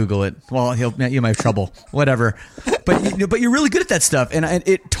 Google it. Well, you might have trouble. Whatever. But you're really good at that stuff, and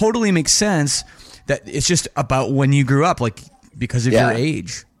it totally makes sense that it's just about when you grew up, like because of your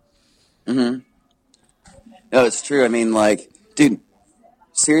age. No, it's true. I mean, like, dude,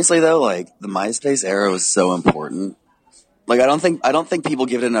 seriously though, like the MySpace era was so important. Like, I don't think people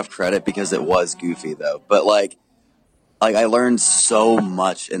give it enough credit because it was goofy though. But like I learned so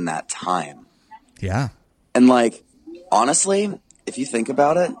much in that time. Yeah. And like, honestly, if you think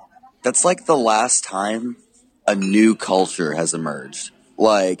about it, that's like the last time a new culture has emerged.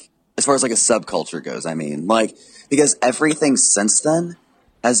 Like, as far as like a subculture goes, I mean, like, because everything since then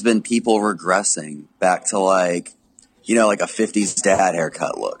has been people regressing back to like, you know, like a 50s dad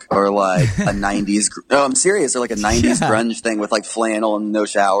haircut look or like a 90s, no, I'm serious, or like a 90s grunge thing with like flannel and no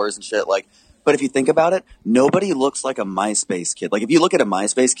showers and shit. Like But if you think about it, nobody looks like a MySpace kid. Like if you look at a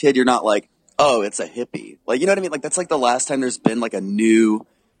MySpace kid, you're not like, oh, it's a hippie. Like, you know what I mean? Like that's like the last time there's been like a new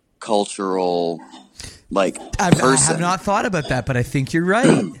cultural like I person. have not thought about that, but I think you're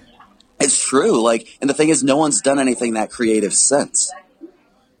right. It's true. Like, and the thing is, no one's done anything that creative since.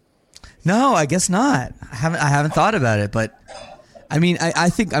 No, I guess not. I haven't thought about it, but I mean, I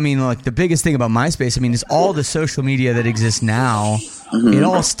think like the biggest thing about MySpace, I mean, is all the social media that exists now. It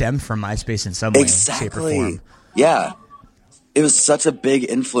all stemmed from MySpace in some way, shape, or form. Yeah. It was such a big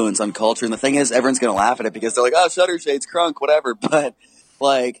influence on culture. And the thing is, everyone's going to laugh at it because they're like, oh, Shutter Shades, Crunk, whatever. But,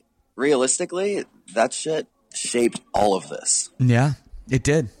 like, realistically, that shit shaped all of this. Yeah, it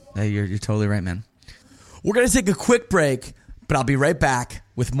did. You're totally right, man. We're going to take a quick break, but I'll be right back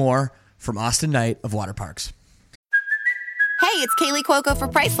with more from Austin Knight of Water Parks. Hey, it's Kaylee Cuoco for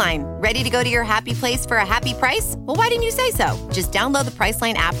Priceline. Ready to go to your happy place for a happy price? Well, why didn't you say so? Just download the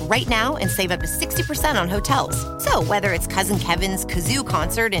Priceline app right now and save up to 60% on hotels. So whether it's Cousin Kevin's Kazoo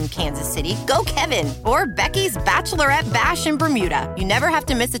Concert in Kansas City, go Kevin, or Becky's Bachelorette Bash in Bermuda, you never have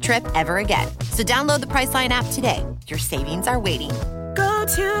to miss a trip ever again. So download the Priceline app today. Your savings are waiting. Go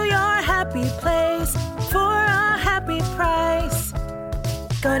to your happy place for a happy price.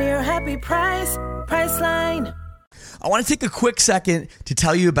 Go to your happy price, Priceline. I want to take a quick second to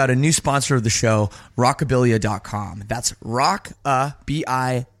tell you about a new sponsor of the show, Rockabilia.com. That's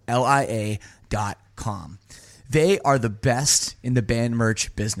Rockabilia.com. They are the best in the band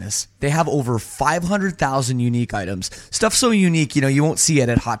merch business. They have over 500,000 unique items. Stuff so unique, you won't see it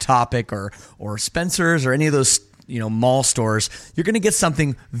at Hot Topic or Spencer's or any of those mall stores. You're going to get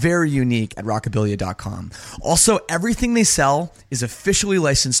something very unique at Rockabilia.com. Also, everything they sell is officially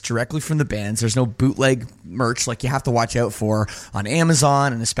licensed directly from the bands. There's no bootleg merch like you have to watch out for on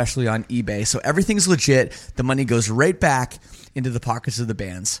Amazon and especially on eBay. So everything's legit. The money goes right back into the pockets of the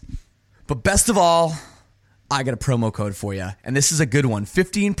bands. But best of all, I got a promo code for you. And this is a good one.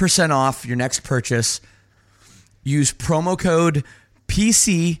 15% off your next purchase. Use promo code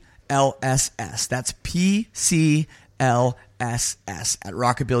PCLSS. That's PCLSS at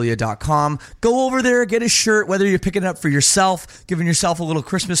Rockabilia.com. Go over there, get a shirt, whether you're picking it up for yourself, giving yourself a little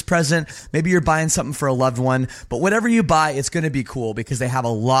Christmas present, maybe you're buying something for a loved one, but whatever you buy, it's going to be cool because they have a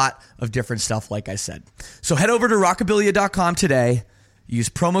lot of different stuff, like I said. So head over to Rockabilia.com today, use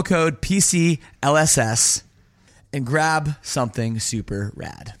promo code PCLSS, and grab something super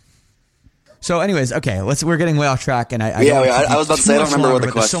rad. So, anyways, okay, we're getting way off track, and I was about to say I don't remember what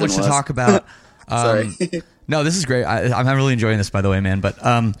the question was. There's so much to talk about. Sorry. No, this is great. I'm really enjoying this, by the way, man. But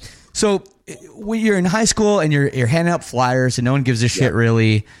so when you're in high school and you're handing out flyers, and no one gives a shit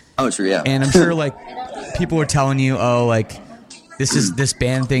really. Oh, true, yeah. And I'm sure like people are telling you, oh, like this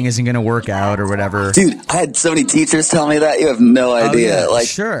band thing isn't going to work out or whatever. Dude, I had so many teachers tell me that. You have no idea. Oh, yeah, like,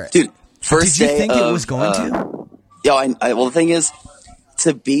 sure, dude. First did you day think of, it was going to? Yeah, well, the thing is,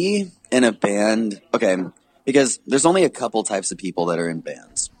 to be in a band, okay, because there's only a couple types of people that are in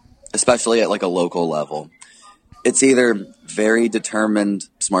bands, especially at like a local level. It's either very determined,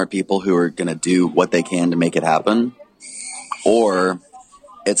 smart people who are going to do what they can to make it happen, or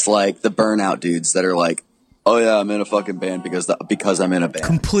it's like the burnout dudes that are like, oh yeah, I'm in a fucking band because I'm in a band.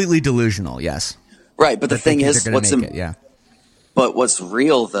 Completely delusional, yes. Right, but the thing is, but what's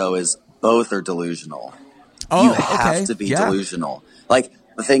real though is both are delusional. Oh, you have to be delusional. Like,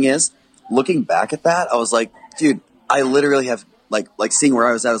 the thing is, looking back at that, I was like, dude, I literally have, like seeing where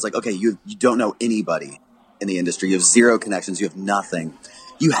I was at, I was like, okay, you don't know anybody in the industry. You have zero connections. You have nothing.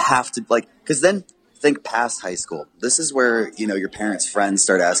 You have to, because then think past high school. This is where, your parents' friends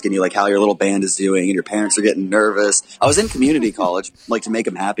start asking you, like, how your little band is doing, and your parents are getting nervous. I was in community college, like, to make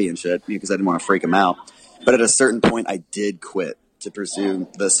them happy and shit, because I didn't want to freak them out. But at a certain point, I did quit to pursue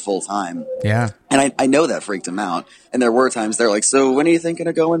this full time. Yeah. And I know that freaked him out. And there were times they're like, so when are you thinking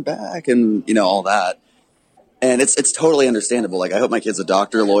of going back? And, all that. And it's totally understandable. Like, I hope my kid's a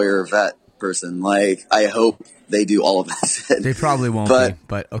doctor, lawyer, vet person. Like, I hope they do all of that shit. They probably won't be,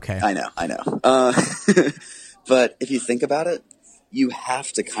 but okay. I know. But if you think about it, you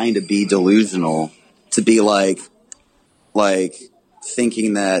have to kind of be delusional to be like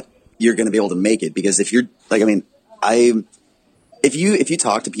thinking that you're going to be able to make it. Because if you're if you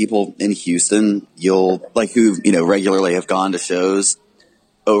talk to people in Houston, you'll who regularly have gone to shows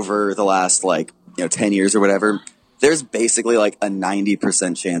over the last 10 years or whatever, there's basically like a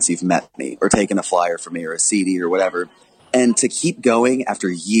 90% chance you've met me or taken a flyer from me or a CD or whatever. And to keep going after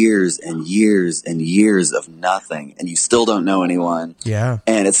years and years and years of nothing, and you still don't know anyone. Yeah.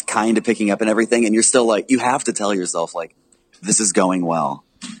 And it's kind of picking up and everything, and you're still you have to tell yourself this is going well.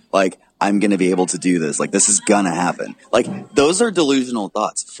 I'm going to be able to do this. Like, this is going to happen. Like, those are delusional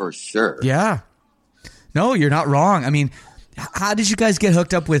thoughts for sure. Yeah. No, you're not wrong. I mean, how did you guys get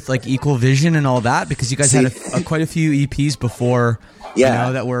hooked up with like Equal Vision and all that? Because you guys had quite a few EPs before, you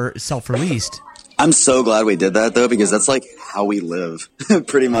know, that were self-released. I'm so glad we did that though, because that's like how we live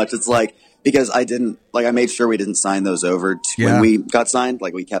pretty much. It's like, because I made sure we didn't sign those over when we got signed.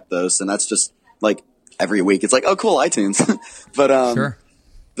 Like, we kept those, and that's just like every week. It's like, oh, cool, iTunes. But sure.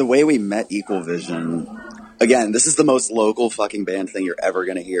 The way we met Equal Vision, again, this is the most local fucking band thing you're ever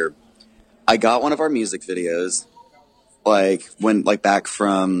going to hear. I got one of our music videos, back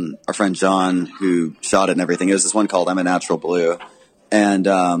from our friend John, who shot it and everything. It was this one called I'm a Natural Blue. And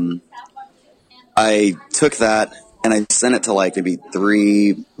I took that and I sent it to like maybe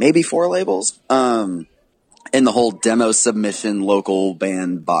 3, maybe 4 labels. In the whole demo submission local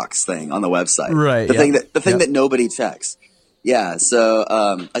band box thing on the website. Right. The thing that nobody checks. Yeah.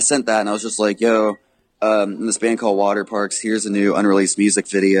 So I sent that and I was just like, yo, in this band called Water Parks, here's a new unreleased music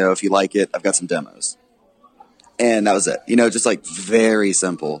video. If you like it, I've got some demos. And that was it. You know, just like very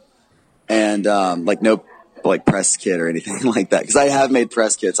simple. And no like press kit or anything like that. Because I have made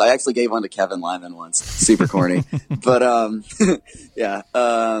press kits. I actually gave one to Kevin Lyman once. Super corny. But yeah.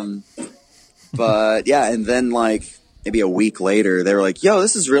 But yeah, and then like maybe a week later, they were like, yo,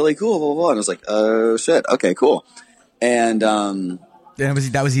 this is really cool, blah, blah, blah. And I was like, oh shit, okay, cool. And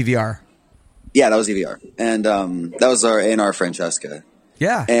that was EVR. Yeah, that was EVR. And that was our A&R Francesca.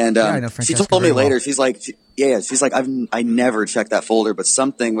 Yeah. And I know she Francesca told me very later, well. she's like, she's like, I never checked that folder, but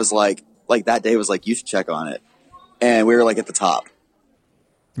something was like that day was like, you should check on it. And we were like at the top.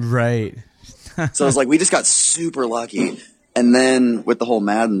 Right. So it was like, we just got super lucky. And then with the whole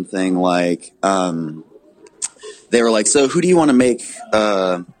Madden thing, like, they were like, so who do you want to make,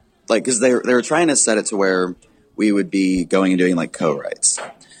 cause they were trying to set it to where we would be going and doing like co-writes.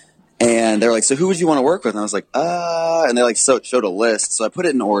 And they're like, so who would you want to work with? And I was like, and they like showed a list. So I put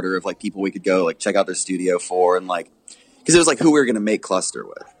it in order of like people we could go like check out their studio for, and like, cause it was like who we were going to make Cluster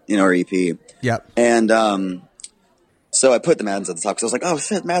with, you know, our EP. Yep. And, so I put the Maddens at the top cause I was like, oh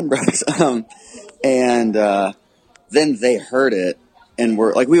shit, Madden Brothers. Then they heard it and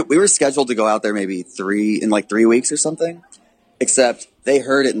were like, we were scheduled to go out there maybe 3 weeks or something, except they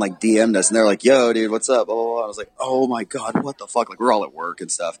heard it and like DM'd us and they're like, yo dude, what's up? Blah, blah, blah. I was like, oh my God, what the fuck? Like we're all at work and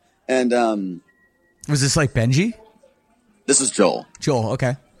stuff. And, was this like Benji? This was Joel. Joel.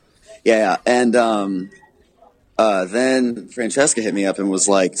 Okay. Yeah. And, then Francesca hit me up and was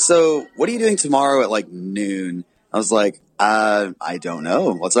like, so what are you doing tomorrow at like noon? I was like, I don't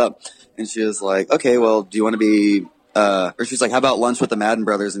know. What's up? And she was like, okay, well, do you want to be, or she's like, how about lunch with the Madden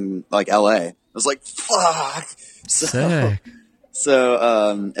Brothers in like LA? I was like, fuck. Sick.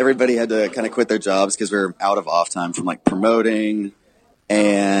 So everybody had to kind of quit their jobs because we were out of off time from like promoting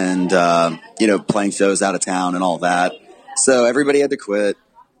and, playing shows out of town and all that. So everybody had to quit.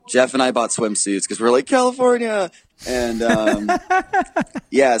 Jeff and I bought swimsuits because we were like, California. And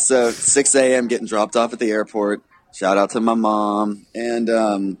yeah, so 6 a.m. getting dropped off at the airport. Shout out to my mom.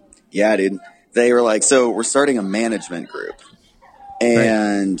 And yeah, dude, they were like, so we're starting a management group.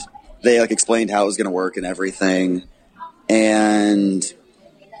 And they like explained how it was going to work and everything. And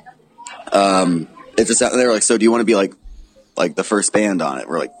it just, they were like, so do you want to be like the first band on it?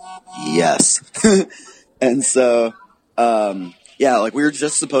 We're like, yes. And so, yeah, like we were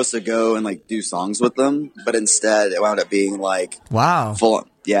just supposed to go and like do songs with them, but instead it wound up being like, wow, full on.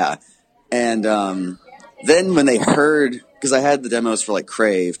 Yeah. And, then when they heard, cause I had the demos for like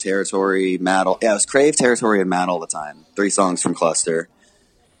Crave, Territory, Maddle. Yeah, it was Crave, Territory, and Maddle all the time. 3 songs from Cluster.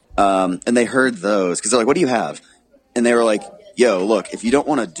 And they heard those cause they're like, what do you have? And they were like, yo, look, if you don't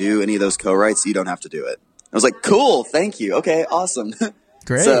want to do any of those co-writes, you don't have to do it. I was like, cool, thank you. Okay, awesome.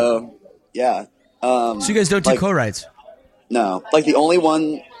 Great. So, yeah. So you guys don't do co-writes? No. Like, the only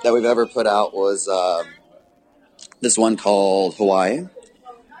one that we've ever put out was this one called Hawaii.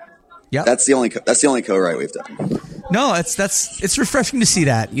 Yeah. That's the only co-write we've done. No, it's refreshing to see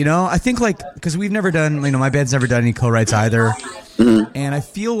that, you know? I think, like, because we've never done, my band's never done any co-writes either. Mm-hmm. And I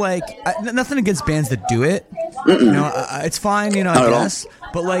feel like, nothing against bands that do it. Mm-mm. You know, it's fine, you know, I guess.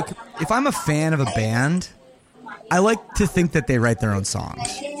 But, like, if I'm a fan of a band, I like to think that they write their own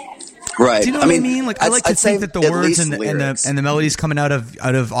songs. Right. Do you know what I mean? Like, I like to think that the words and the melodies coming out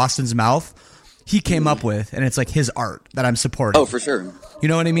of Austin's mouth, he came up with, and it's like his art that I'm supporting. Oh, for sure. You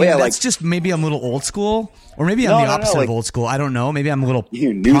know what I mean? Well, yeah, that's just maybe I'm a little old school, or maybe I'm the opposite of old school. I don't know. Maybe I'm a little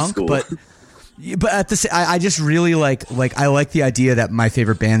new punk, school. but at the I just really like I like the idea that my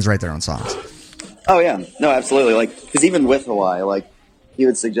favorite bands write their own songs. Oh yeah, no, absolutely. Like, because even with Hawaii, like he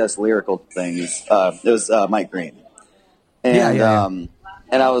would suggest lyrical things. It was Mike Green, and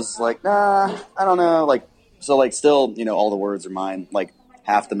And I was like, nah, I don't know. Like, so like still, you know, all the words are mine, like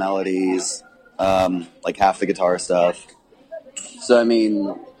half the melodies, like half the guitar stuff. So, I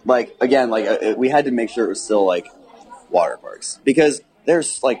mean, like, again, like we had to make sure it was still like Waterparks, because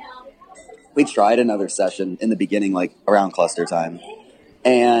there's like, we tried another session in the beginning, like around cluster time,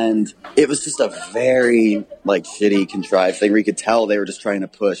 and it was just a very like shitty contrived thing where you could tell they were just trying to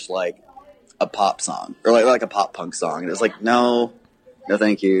push like a pop song or like a pop punk song, and it was like, no,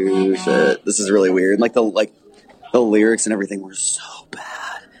 thank you, shit, this is really weird. Like the lyrics and everything were so bad.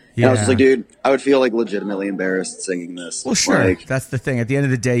 Yeah. And I was just like, dude, I would feel like legitimately embarrassed singing this. Well, sure, like, that's the thing. At the end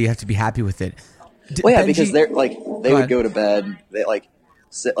of the day, you have to be happy with it. Well, yeah, Benji, because they're like they would go to bed. They like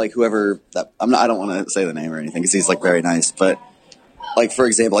sit, like whoever that I don't want to say the name or anything because he's like very nice. But like for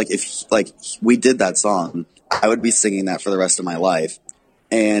example, like if like we did that song, I would be singing that for the rest of my life.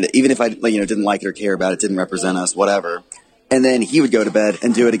 And even if I didn't like it or care about it, didn't represent us, whatever. And then he would go to bed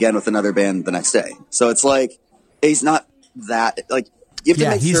and do it again with another band the next day. So it's like he's not that like. You have to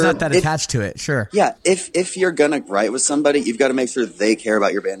make he's sure not that attached to it. Sure. Yeah, if you're gonna write with somebody, you've got to make sure they care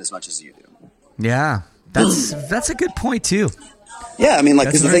about your band as much as you do. Yeah, that's a good point too. Yeah, I mean, like,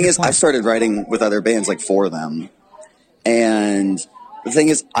 That's because a the very thing good is, point. I've started writing with other bands, like, for them. And the thing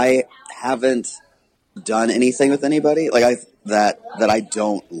is, I haven't done anything with anybody, like, that I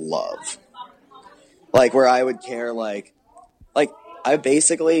don't love. Like, where I would care, like, I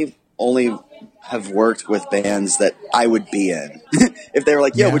basically only have worked with bands that I would be in. If they were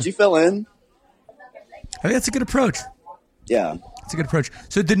like, yo, Yeah. would you fill in? I think that's a good approach. Yeah. It's a good approach.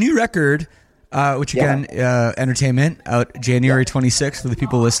 So the new record, which again, Entertainment, out January 26th for the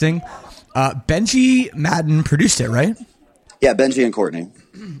people listening. Benji Madden produced it, right? Yeah, Benji and Courtney.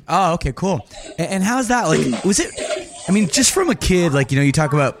 Oh, okay, cool. And how's that? Like, was it, I mean, just from a kid, like, you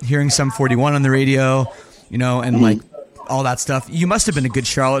talk about hearing Sum 41 on the radio, and like all that stuff. You must have been a good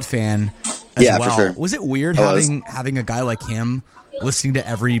Charlotte fan as Yeah, well. for sure. Was it weird I was. having a guy like him listening to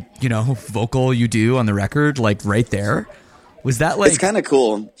every, vocal you do on the record, like right there? Was that like... It's kind of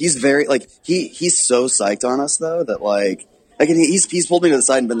cool. He's very, like, he's so psyched on us, though, that, like and he's pulled me to the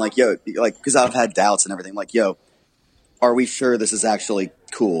side and been like, yo, like, because I've had doubts and everything, like, yo, are we sure this is actually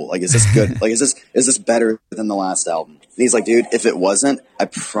cool? Like, is this good? Like, is this better than the last album? And he's like, dude, if it wasn't, I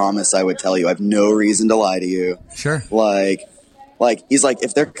promise I would tell you. I have no reason to lie to you. Sure. Like, he's like,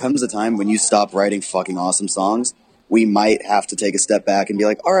 if there comes a time when you stop writing fucking awesome songs, we might have to take a step back and be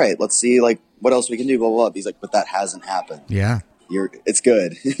like, all right, let's see, like, what else we can do, blah, blah, blah. He's like, but that hasn't happened. Yeah. It's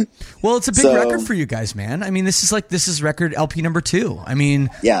good. Well, it's a big So- record for you guys, man. I mean, this is record LP number 2. I mean,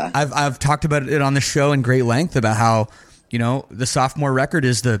 Yeah. I've talked about it on the show in great length about how, the sophomore record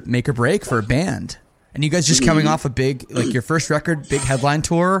is the make or break for a band. And you guys just coming off a big, like your first record, big headline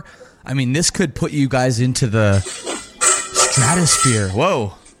tour. I mean, this could put you guys into the stratosphere.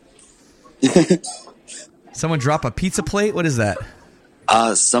 Whoa. Someone drop a pizza plate? What is that?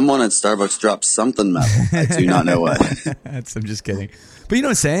 Someone at Starbucks dropped something metal. I do not know what. I'm just kidding. But you know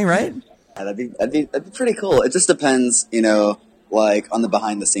what I'm saying, right? Yeah, that'd be pretty cool. It just depends, like on the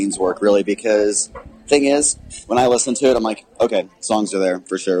behind the scenes work, really, because thing is, when I listen to it, I'm like, okay, songs are there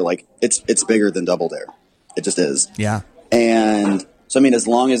for sure. Like it's bigger than Double Dare. It just is. Yeah. And so, I mean, as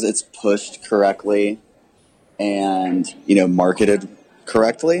long as it's pushed correctly and, marketed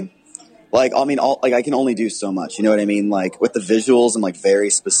correctly, like, I mean, I can only do so much, you know what I mean? Like with the visuals, I'm like very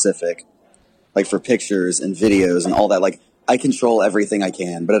specific, like for pictures and videos and all that. Like I control everything I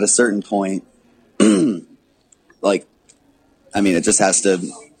can, but at a certain point, like, I mean, it just has to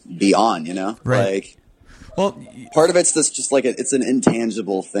be on, Right. Like, Well, part of it's this just like it's an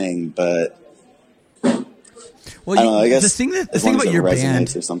intangible thing, but well, I don't know. I guess the thing as long as about it your resonates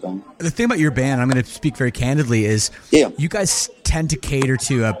band, or something. the thing about your band, I'm going to speak very candidly, is you guys tend to cater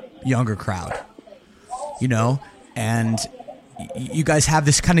to a younger crowd, and you guys have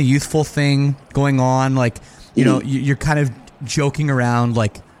this kind of youthful thing going on. Like, you're kind of joking around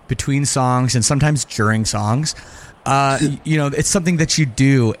like between songs and sometimes during songs. It's something that you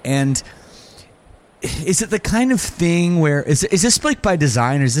do. And is it the kind of thing where is this like by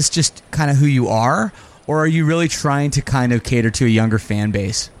design, or is this just kind of who you are? Or are you really trying to kind of cater to a younger fan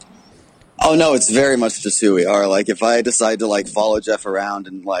base? Oh no, it's very much just who we are. Like if I decide to like follow Jeff around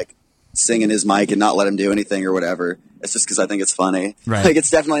and like sing in his mic and not let him do anything or whatever, it's just because I think it's funny. Right. Like it's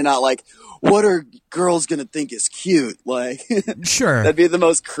definitely not like, what are girls gonna think is cute? Like, Sure. that'd be the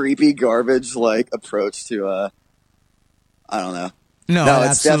most creepy garbage like approach to I don't know. No,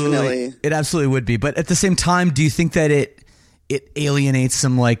 it's definitely it absolutely would be. But at the same time, do you think that it alienates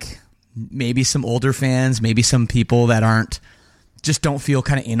some like maybe some older fans, maybe some people that don't feel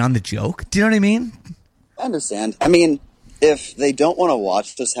kind of in on the joke? Do you know what I mean? I understand. I mean, if they don't want to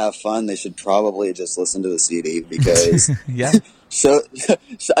watch us have fun, they should probably just listen to the CD because Yeah. so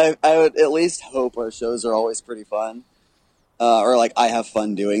I would at least hope our shows are always pretty fun, or like I have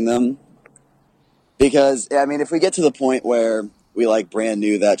fun doing them. Because I mean, if we get to the point where we like brand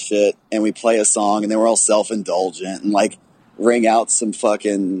new that shit and we play a song and then we're all self-indulgent and like ring out some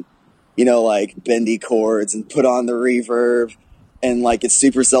fucking, you know, like bendy chords and put on the reverb and like it's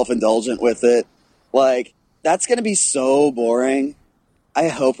super self-indulgent with it, like that's going to be so boring. I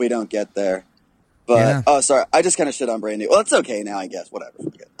hope we don't get there. But, Yeah. oh, sorry. I just kind of shit on brand new. Well, it's okay now, I guess. Whatever.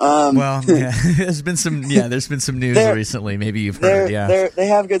 Well, yeah, there's been some news They're- recently. Maybe you've heard. Yeah. They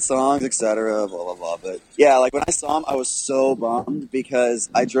have good songs, etc. Blah blah blah. But yeah, like when I saw them, I was so bummed because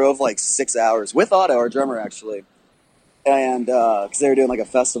I drove like 6 hours with Otto, our drummer, actually, and because they were doing like a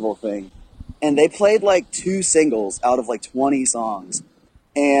festival thing, and they played like 2 singles out of like 20 songs,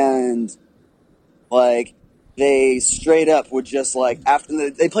 and like they straight up would just like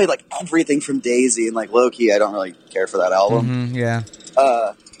they played like everything from Daisy and like Low Key. I don't really care for that album. Yeah.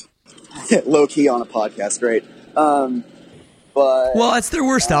 Low Key on a podcast, great. But Well, it's their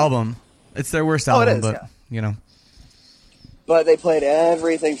worst album. It's their worst album, it is, but yeah. you know. but they played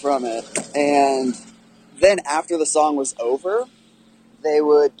everything from it, and then after the song was over, they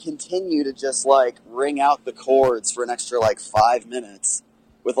would continue to just like ring out the chords for an extra like 5 minutes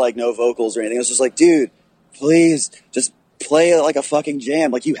with like no vocals or anything. It was just like, dude, please just play like a fucking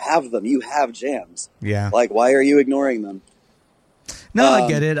jam. Like you have them, you have jams. Yeah. Like why are you ignoring them? No, I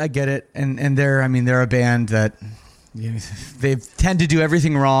get it, and they're a band that they tend to do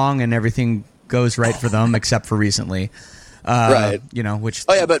everything wrong and everything goes right for them except for recently, Right. You know, which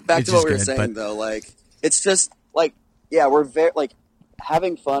Oh yeah, but back is to what just we were good, saying but- though, like it's just like we're very like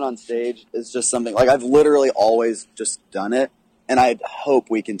having fun on stage is just something like I've literally always just done it, and I hope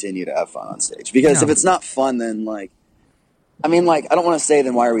we continue to have fun on stage because No. if it's not fun, then like I mean, like I don't want to say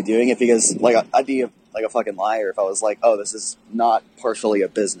then why are we doing it because like I'd be like a fucking liar if I was like, oh, this is not partially a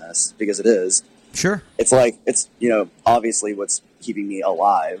business because it is. Sure. It's like it's you know obviously what's keeping me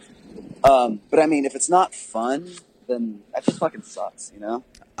alive. But I mean, if it's not fun, then that just fucking sucks, you know.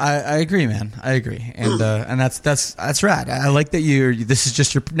 I agree, man. I agree, and that's rad. I like that this is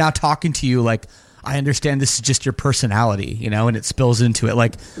just your now talking to you. Like I understand this is just your personality, you know, and it spills into it.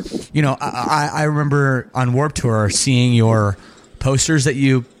 Like, you know, I remember on Warped Tour seeing your posters that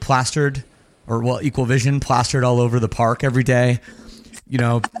you plastered, or well, Equal Vision plastered all over the park every day. You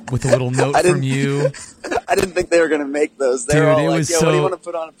know, with a little note from you. I didn't think they were gonna make those. They Dude, were all it like, was "Yo, what do so- you want to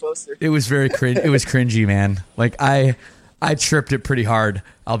put on a poster?" It was very it was cringy, man. Like I tripped it pretty hard.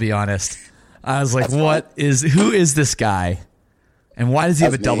 I'll be honest. I was like, who is this guy? And why does he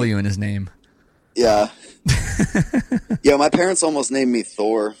have a That's me. W in his name? Yeah. Yo, my parents almost named me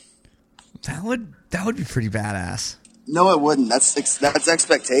Thor. That would be pretty badass. No, it wouldn't. That's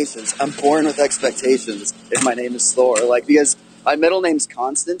expectations. I'm born with expectations. If my name is Thor, like because my middle name's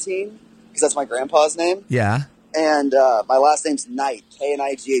Constantine, because that's my grandpa's name, Yeah. and my last name's Knight,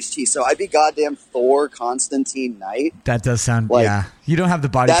 Knight. So I'd be goddamn Thor Constantine Knight. That does sound Like, yeah. You don't have the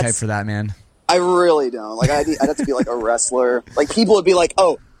body type that's- for that, man. I really don't. Like I'd have to be like a wrestler. Like people would be like,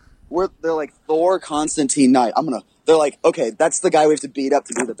 "Oh, they're like Thor Constantine Knight." They're like, "Okay, that's the guy we have to beat up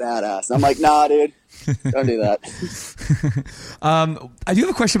to be the badass." And I'm like, "Nah, dude, don't do that." I do have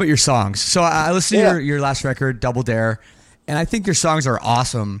a question about your songs. So I listened Yeah. to your last record, Double Dare, and I think your songs are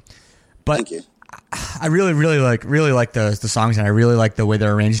awesome. But Thank you. I really like the songs, and I really like the way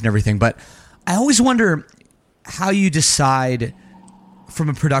they're arranged and everything. But I always wonder how you decide from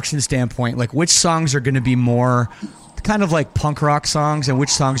a production standpoint, like which songs are going to be more kind of like punk rock songs, and which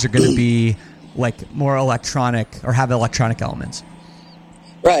songs are going to be like more electronic or have electronic elements.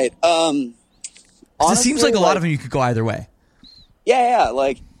 Right. 'Cause it seems honestly, like a lot of them you could go either way. Yeah.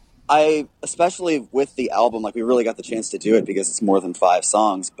 Like I, especially with the album, like we really got the chance to do it because it's more than 5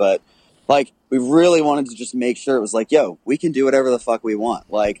 songs. But like we really wanted to just make sure it was like, yo, we can do whatever the fuck we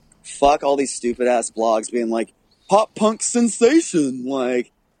want. Like fuck all these stupid ass blogs being like pop punk sensation.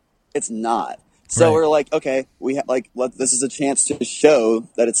 Like it's not. So Right. we're like, okay, this is a chance to show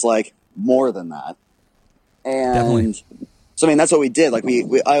that it's like more than that. And Definitely. so I mean that's what we did. Like we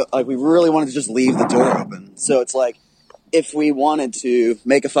really wanted to just leave the door open. So it's like if we wanted to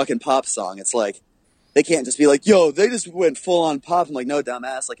make a fucking pop song, it's like they can't just be like, yo, they just went full on pop. I'm like, no,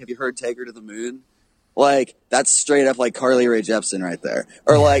 dumbass. Like, have you heard Take Her to the Moon? Like, that's straight up like Carly Rae Jepsen right there.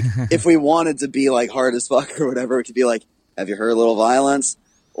 Or like, if we wanted to be like hard as fuck or whatever, it could be like, have you heard Little Violence?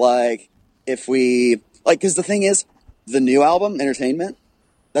 Like, if we, like, because the thing is, the new album, Entertainment,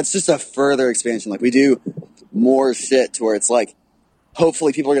 that's just a further expansion. Like, we do more shit to where it's like,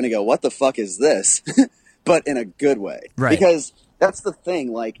 hopefully people are going to go, what the fuck is this? but in a good way. Right. Because that's the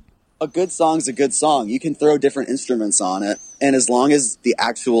thing, like, a good song's a good song. You can throw different instruments on it, and as long as the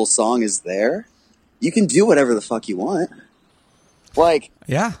actual song is there, you can do whatever the fuck you want. Like,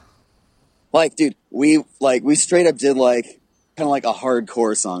 Yeah. like, dude, we straight up did like kind of like a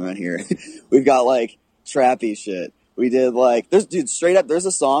hardcore song on here. We've got like trappy shit. We did like straight up. There's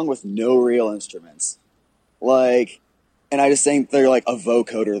a song with no real instruments, like, and I just think they're like a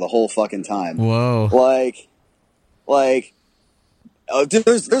vocoder the whole fucking time. Whoa. Like, dude,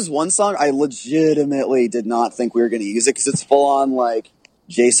 there's one song I legitimately did not think we were gonna use it because it's full on like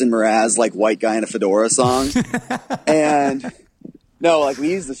Jason Mraz, like white guy in a fedora song, and. No, like, we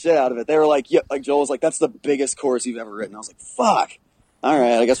used the shit out of it. They were like, yeah, like, Joel was like, that's the biggest chorus you've ever written. I was like, fuck. All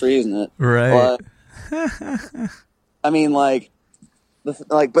right, I guess we're using it. Right. I mean, like,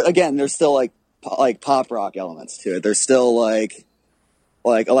 but again, there's still, like pop rock elements to it. There's still, like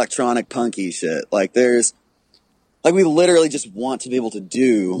electronic punky shit. Like, there's, like, we literally just want to be able to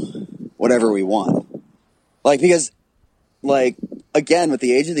do whatever we want. Like, because, like, again, with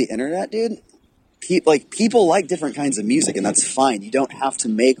the age of the internet, dude, people like different kinds of music, and that's fine. You don't have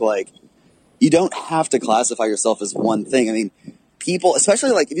to you don't have to classify yourself as one thing. I mean, people,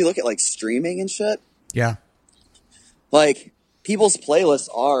 especially like if you look at like streaming and shit, Yeah. like people's playlists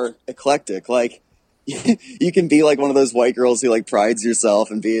are eclectic. Like you can be like one of those white girls who like prides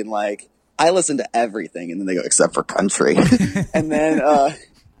yourself and being like, I listen to everything, and then they go, except for country. And then,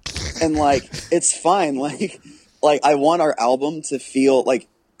 and like, it's fine. Like I want our album to feel like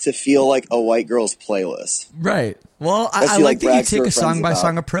a white girl's playlist. Right. Well, I you, like that you brag to take your a song by friends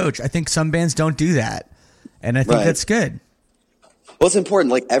song about. approach. I think some bands don't do that, and I think Right. that's good. Well, it's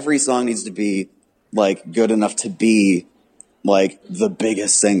important. Like, every song needs to be like good enough to be like the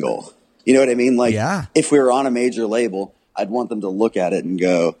biggest single. You know what I mean? Like, Yeah. if we were on a major label, I'd want them to look at it and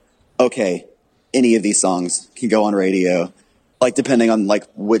go, okay, any of these songs can go on radio. Like, depending on like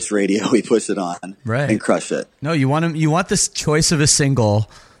which radio we push it on, Right. and crush it. No, you want this choice of a single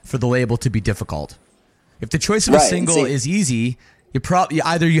for the label to be difficult. If the choice of a Right, and single see- is easy,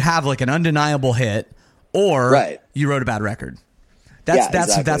 either you have like an undeniable hit, or Right. you wrote a bad record. Yeah,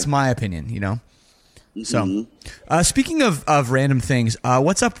 exactly. That's my opinion. You know. Mm-hmm. So, speaking of random things,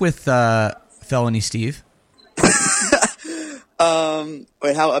 what's up with Felony Steve?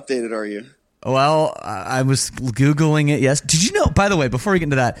 Wait, how updated are you? Well, I was Googling it. Yes. Did you know, by the way, before we get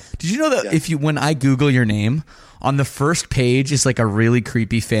into that, did you know that Yeah. when I Google your name, on the first page is like a really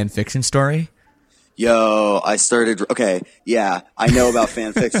creepy fan fiction story? Yo, okay, yeah, I know about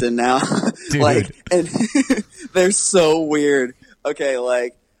fan fiction now. Dude. Like, and they're so weird. Okay,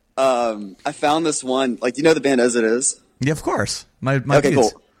 like, I found this one, like, you know the band As It Is? Yeah, of course. My Okay,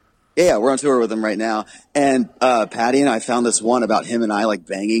 dudes. cool. Yeah, we're on tour with them right now. And Patty and I found this one about him and I, like,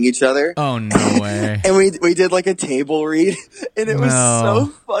 banging each other. Oh, no way. And we did, like, a table read, and it was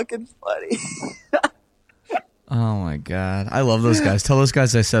No. so fucking funny. Oh, my God. I love those guys. Tell those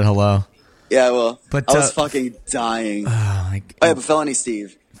guys I said hello. Yeah, well, But, I was uh, fucking dying. Oh, my Oh, yeah, but Felony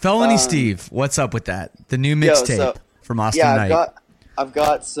Steve. Felony Steve, what's up with that? The new Yo, mixtape so- from Austin Yeah, Knight. I've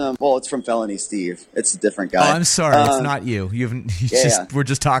got some. Well, it's from Felony Steve. It's a different Oh, guy. I'm sorry. It's not you. You haven't. yeah. We're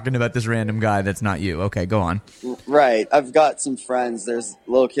just talking about this random guy that's not you. Okay, go on. Right. I've got some friends. There's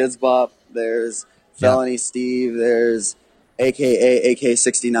Lil Kids Bop. There's Felony Steve. There's AKA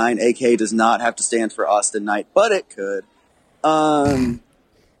AK69. AK does not have to stand for Austin Knight, but it could.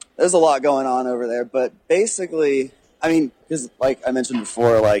 There's a lot going on over there, but basically, I mean, because like I mentioned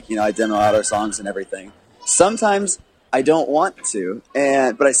before, like, you know, I demo out our songs and everything. Sometimes I don't want to,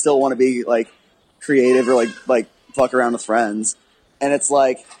 but I still want to be like creative or like fuck around with friends. And it's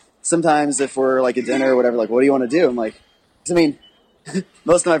like sometimes if we're like at dinner or whatever, like, what do you want to do? I'm like, 'cause I mean,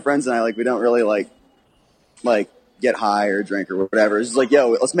 most of my friends and I, like, we don't really like get high or drink or whatever. It's just like, yo,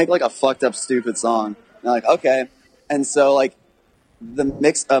 let's make like a fucked up stupid song. And I'm like, okay. And so like the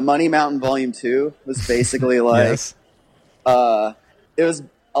mix, Money Mountain Volume 2 was basically like, Yes. it was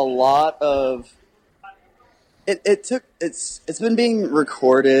a lot of. It's been being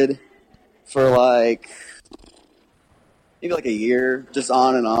recorded for like maybe like a year, just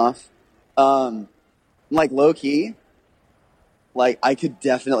on and off. Like low key, like I could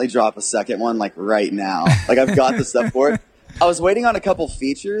definitely drop a second one like right now. Like I've got the stuff for it. I was waiting on a couple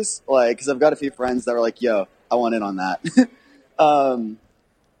features, like because I've got a few friends that were like, "Yo, I want in on that."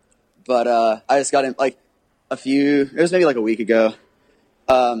 But I just got in like a few. It was maybe like a week ago.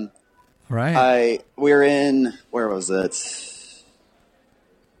 Right. We're in, where was it?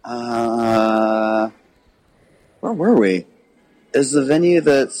 Where were we? Is the venue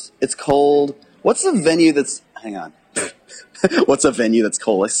it's cold? What's the venue that's, hang on. What's a venue that's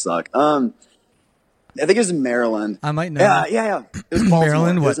cold? I suck. I think it was in Maryland. I might know. Yeah. It was Baltimore.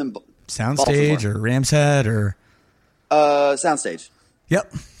 Maryland, It what? was in Soundstage Baltimore. or Rams Head or? Soundstage.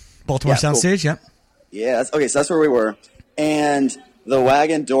 Yep. Baltimore Yeah, cool. Soundstage, yep. Yeah. So that's where we were. And the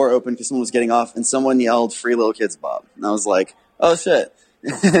wagon door opened because someone was getting off, and someone yelled, "Free Little Kids Bob." And I was like, oh, shit.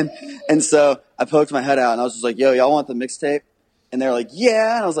 and so I poked my head out, and I was just like, yo, y'all want the mixtape? And they're like,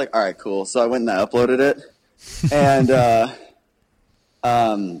 yeah. And I was like, all right, cool. So I went and I uploaded it. And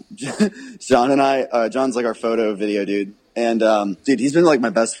John and I, John's like our photo video dude. And dude, he's been like my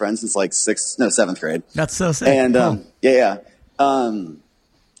best friend since like 7th grade. That's so sick. And Cool.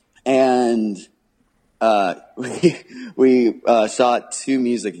 we shot 2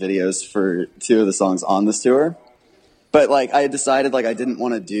 music videos for 2 of the songs on this tour. But like I had decided like I didn't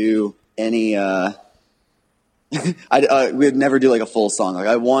want to do any we'd never do like a full song. Like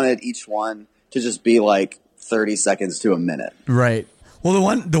I wanted each one to just be like 30 seconds to a minute. Right. Well,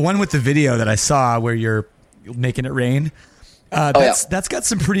 the one with the video that I saw where you're making it rain, that's got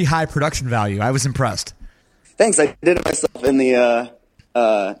some pretty high production value. I was impressed. Thanks. I did it myself in the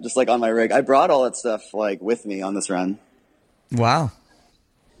just like on my rig. I brought all that stuff like with me on this run. Wow.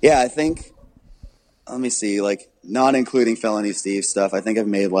 Yeah, I think. Let me see. Like not including Felony Steve stuff, I think I've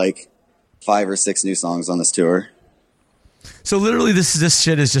made like 5 or 6 new songs on this tour. So literally, this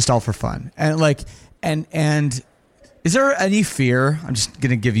shit is just all for fun, and like, and is there any fear? I'm just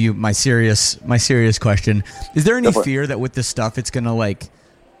gonna give you my serious question. Is there any fear that with this stuff, it's gonna like,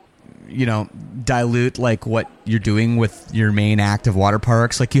 you know, dilute like what you're doing with your main act of water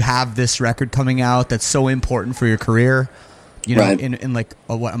parks? Like you have this record coming out that's so important for your career, you know, Right. in like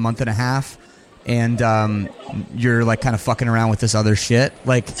a month and a half. And you're like kind of fucking around with this other shit.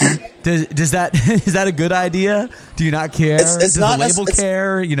 Like, does that is that a good idea? Do you not care? Does not the label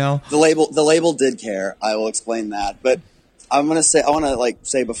care? You know, the label did care. I will explain that, but I want to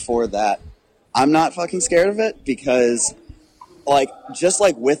say before that, I'm not fucking scared of it because, like, just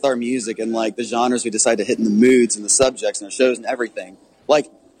like with our music and like the genres we decide to hit and the moods and the subjects and our shows and everything,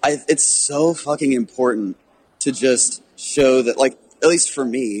 like, it's so fucking important to just show that, like, at least for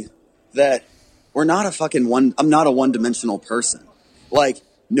me, that. We're not a fucking I'm not a one-dimensional person. Like,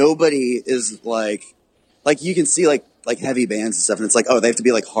 nobody is like you can see like heavy bands and stuff, and it's like, oh, they have to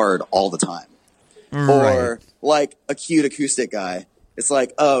be like hard all the time. Right. Or like a cute acoustic guy. It's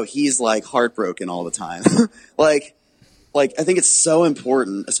like, oh, he's like heartbroken all the time. like I think it's so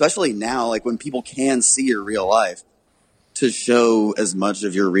important, especially now, like when people can see your real life, to show as much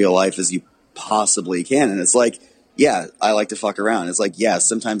of your real life as you possibly can. And it's like, yeah, I like to fuck around. It's like, yeah,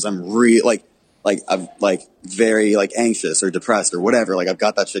 sometimes I'm I'm like very like anxious or depressed or whatever. Like I've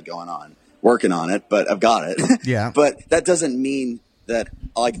got that shit going on, working on it, but I've got it. Yeah. But that doesn't mean that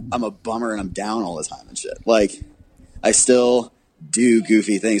like I'm a bummer and I'm down all the time and shit. Like I still do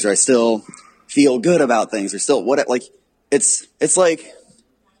goofy things, or I still feel good about things, or still like it's like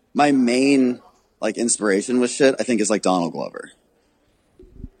my main like inspiration with shit, I think, is like Donald Glover,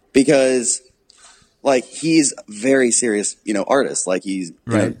 because like he's very serious, you know, artist. Like he's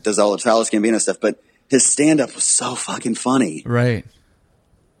right. You know, does all the Childish Gambino stuff, but his stand-up was so fucking funny. Right.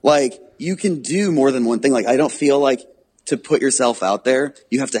 Like you can do more than one thing. Like I don't feel like to put yourself out there,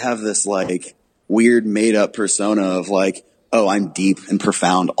 you have to have this like weird made-up persona of like, oh, I'm deep and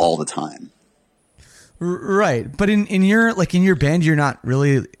profound all the time. Right. But in your band, you don't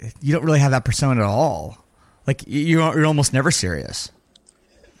really have that persona at all. Like you're almost never serious.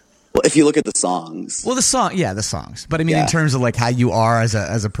 Well, if you look at the songs. Well, the songs. But I mean, Yeah. in terms of like how you are as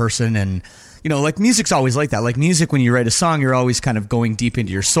a person, and you know, like music's always like that. Like music, when you write a song, you're always kind of going deep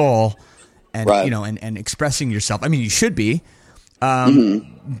into your soul, and Right. you know, and expressing yourself. I mean, you should be.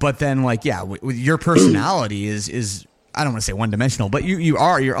 But then, like, yeah, with your personality is I don't want to say one dimensional, but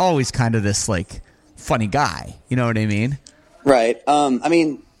you're always kind of this like funny guy. You know what I mean? Right. I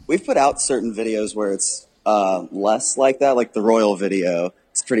mean, we've put out certain videos where it's less like that, like the Royal video.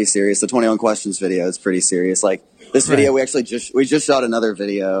 It's pretty serious. The 21 Questions video is pretty serious. Like this video, Right. we just shot another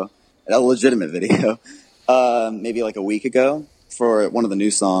video, a legitimate video, maybe like a week ago for one of the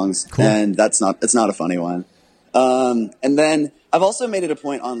new songs, Cool. and it's not a funny one. And then I've also made it a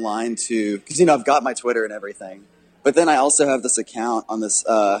point online because you know I've got my Twitter and everything, but then I also have this account on this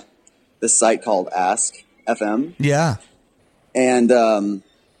site called Ask FM. Yeah. And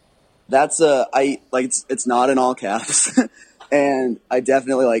that's it's not in all caps. And I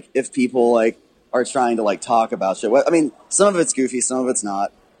definitely like if people like are trying to like talk about shit. I mean, some of it's goofy, some of it's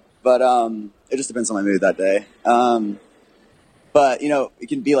not. But it just depends on my mood that day. But you know, it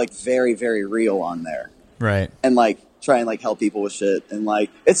can be like very, very real on there. Right. And like try and like help people with shit, and like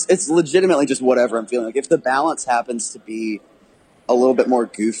it's legitimately just whatever I'm feeling. Like if the balance happens to be a little bit more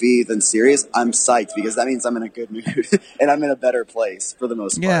goofy than serious, I'm psyched because that means I'm in a good mood and I'm in a better place for the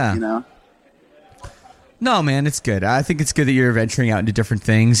most part, you know? No, man, it's good. I think it's good that you're venturing out into different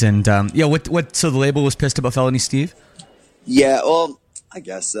things. And so the label was pissed about Felony Steve? Yeah, well, I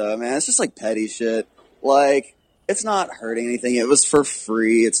guess so, man. It's just like petty shit. Like, it's not hurting anything. It was for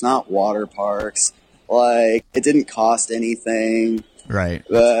free. It's not water parks. Like, it didn't cost anything. Right.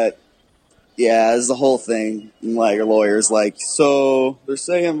 But, yeah, it's the whole thing. And, like, your lawyer's like, so they're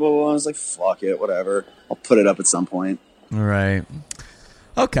saying blah, blah, blah. I was like, fuck it, whatever. I'll put it up at some point. Right.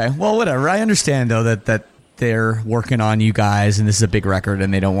 Okay, well, whatever. I understand, though, that they're working on you guys, and this is a big record,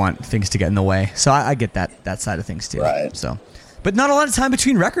 and they don't want things to get in the way. So I get that side of things, too. Right. So, but not a lot of time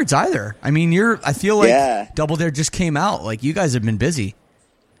between records, either. I mean, I feel like Double Dare just came out. Like, you guys have been busy.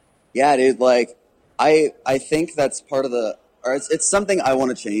 Yeah, dude, like, I think that's part of it's something I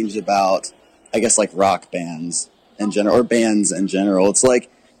want to change about, I guess, like, rock bands in general, or bands in general. It's like,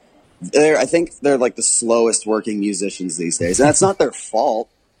 I think they're, like, the slowest working musicians these days. And that's not their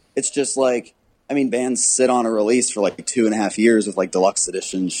fault. It's just, like, I mean, bands sit on a release for, like, 2.5 years with, like, deluxe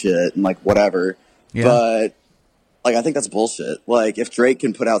edition shit and, like, whatever. Yeah. But, like, I think that's bullshit. Like, if Drake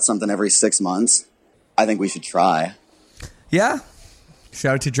can put out something every 6 months, I think we should try. Yeah.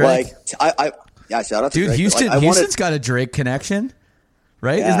 Shout out to Drake. Like, yeah, shout out to Drake. Dude, Houston's got a Drake connection,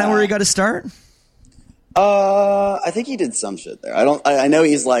 right? Yeah. Isn't that where he got to start? I think he did some shit there. I know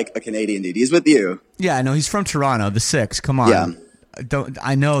he's like a Canadian dude. He's with you. Yeah, I know he's from Toronto, the Six. Come on. Yeah.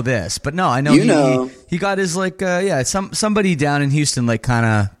 I know this, but no, I know he got his like somebody down in Houston like kind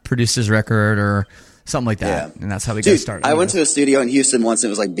of produced his record or something like that, and that's how we got started. I went to a studio in Houston once. And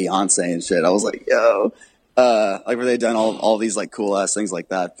it was like Beyonce and shit. I was like, yo, like where they done all these like cool ass things like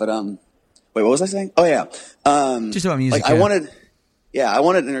that. But wait, what was I saying? Oh yeah, just about music. Like I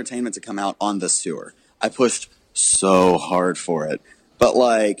wanted entertainment to come out on this tour. I pushed so hard for it, but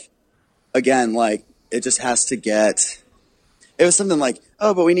like again, like it just has to get. It was something like,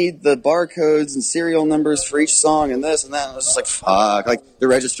 oh, but we need the barcodes and serial numbers for each song and this and that. And I was just like, fuck. Like, the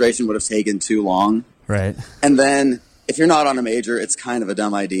registration would have taken too long. Right. And then, if you're not on a major, it's kind of a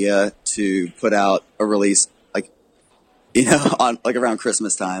dumb idea to put out a release, like, you know, on like around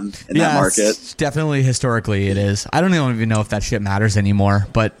Christmas time in that market. It's definitely, historically, it is. I don't even know if that shit matters anymore,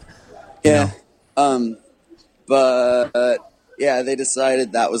 but, you know. But, yeah, they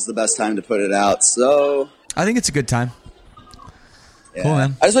decided that was the best time to put it out, so. I think it's a good time. Yeah. Cool,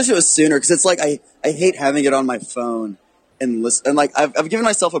 man. I just wish it was sooner because it's like I hate having it on my phone and listen. And like I've given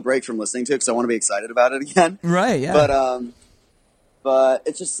myself a break from listening to it because I want to be excited about it again. Right. Yeah. But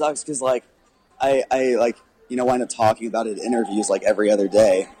it just sucks because like I like wind up talking about it in interviews like every other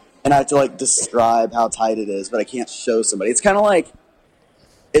day, and I have to like describe how tight it is, but I can't show somebody. It's kind of like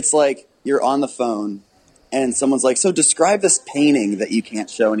you're on the phone. And someone's like, so describe this painting that you can't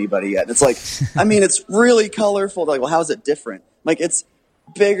show anybody yet. And it's like, I mean, it's really colorful. They're like, well, how is it different? Like, it's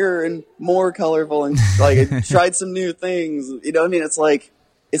bigger and more colorful and like it tried some new things. You know what I mean? It's like,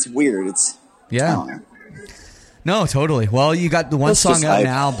 it's weird. It's, yeah. No, totally. Well, you got the one song out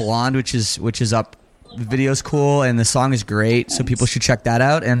now, Blonde, which is up. The video's cool and the song is great. Thanks. So people should check that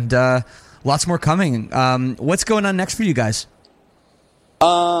out. And lots more coming. What's going on next for you guys?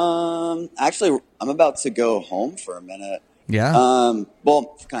 Actually, I'm about to go home for a minute. Yeah.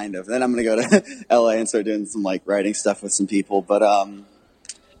 Well, kind of. Then I'm going to go to LA and start doing some like writing stuff with some people. But, I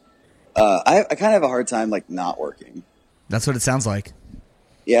kind of have a hard time like not working. That's what it sounds like.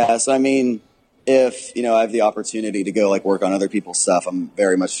 Yeah. So, I mean, if, I have the opportunity to go like work on other people's stuff, I'm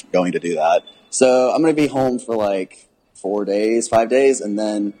very much going to do that. So I'm going to be home for like 5 days, and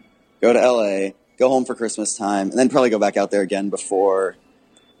then go to LA, go home for Christmas time, and then probably go back out there again before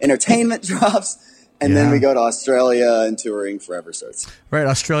Entertainment drops, and then we go to Australia and touring forever starts. Right,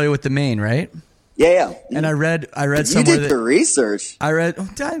 Australia with the main, right? Yeah. And I read somewhere you did the research. Come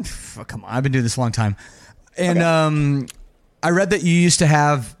on, I've been doing this a long time, and I read that you used to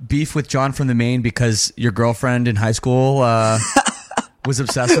have beef with John from the Main because your girlfriend in high school was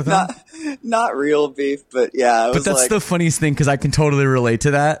obsessed with him. Not real beef, but yeah. But that's the funniest thing because I can totally relate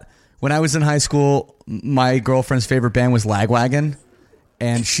to that. When I was in high school, my girlfriend's favorite band was Lagwagon.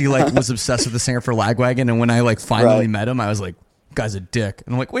 And she like was obsessed with the singer for Lagwagon, and when I like finally met him, I was like, "Guy's a dick."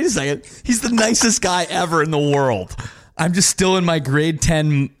 And I'm like, "Wait a second, he's the nicest guy ever in the world." I'm just still in my grade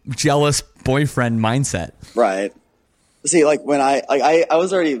 10 jealous boyfriend mindset. Right. See, like when I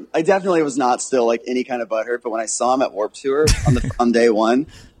definitely was not still like any kind of butthurt, but when I saw him at Warped Tour on day one,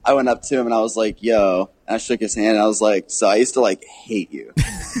 I went up to him and I was like, "Yo," and I shook his hand and I was like, "So I used to like hate you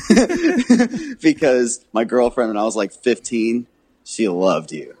because my girlfriend when I was like 15. She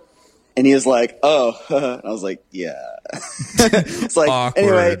loved you." And he was like, oh, and I was like, yeah. It's like, Awkward.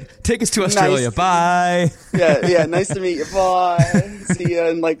 anyway. Take us to Australia. Nice. Bye. Yeah. Nice to meet you. Bye. See you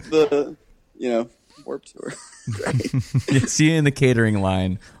in like the, Warped Tour. Great. Yeah, see you in the catering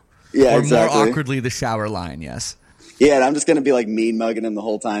line. Yeah, or exactly. more awkwardly, the shower line, yes. Yeah, and I'm just going to be like mean mugging him the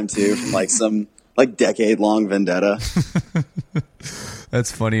whole time too from like some like decade-long vendetta. That's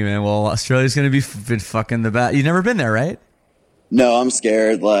funny, man. Well, Australia's going to be fucking the bat. You've never been there, right? No, I'm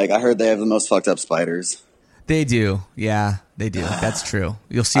scared. Like, I heard they have the most fucked up spiders. They do. Yeah, they do. That's true.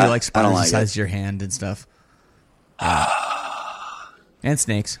 You'll see like spiders the size of your hand and stuff. And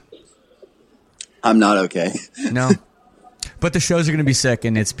snakes. I'm not okay. No. But the shows are going to be sick,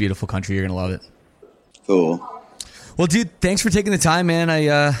 and it's a beautiful country. You're going to love it. Cool. Well, dude, thanks for taking the time, man.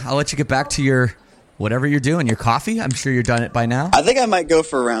 I'll let you get back to your whatever you're doing. Your coffee? I'm sure you're done it by now. I think I might go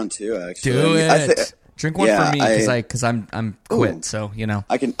for round 2, actually. Do it. Drink one for me because I'm quit. Ooh. So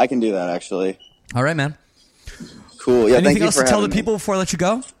I can do that actually. All right, man. Cool. Yeah. Anything thank you else for to tell the having me. people before I let you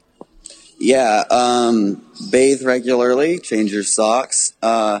go? Yeah. Bathe regularly. Change your socks.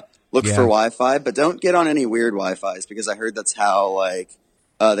 Look for Wi-Fi, but don't get on any weird Wi-Fi's because I heard that's how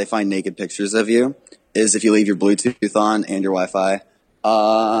they find naked pictures of you. Is if you leave your Bluetooth on and your Wi-Fi.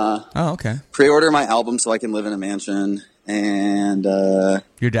 Okay. Pre-order my album so I can live in a mansion, and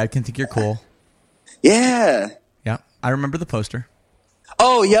Your dad can think you're cool. Yeah. Yeah, I remember the poster.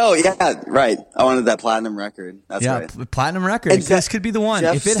 Oh, yeah, right. I wanted that platinum record. That's right. Platinum record. And this could be the one.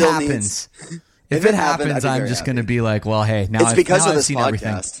 Jeff If it still happens, If it happened, I'd be I'm very just happy. going to be like, well, hey, now It's because of I've this seen podcast.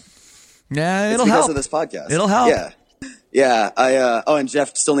 everything. Yeah, It's it'll because help. of this podcast. It'll help. Yeah. And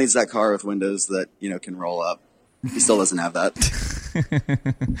Jeff still needs that car with windows that, can roll up. He still doesn't have that.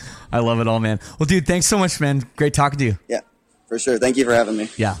 I love it all, man. Well, dude, thanks so much, man. Great talking to you. Yeah, for sure. Thank you for having me.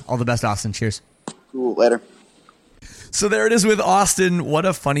 Yeah, all the best, Austin. Cheers. Cool. Later. So there it is with Austin. What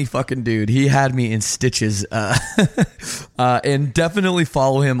a funny fucking dude. He had me in stitches. And definitely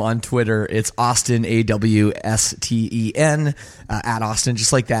follow him on Twitter. It's Austin, AWSTEN, at Austin,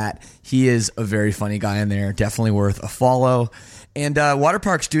 just like that. He is a very funny guy in there. Definitely worth a follow. And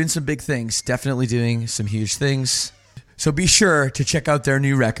Waterpark's doing some big things. Definitely doing some huge things. So be sure to check out their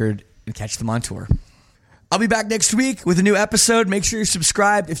new record and catch them on tour. I'll be back next week with a new episode. Make sure you're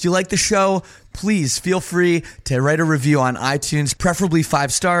subscribed. If you like the show, please feel free to write a review on iTunes, preferably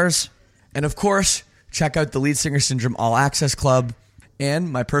 5 stars. And of course, check out the Lead Singer Syndrome All Access Club and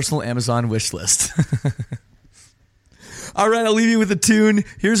my personal Amazon wish list. All right, I'll leave you with a tune.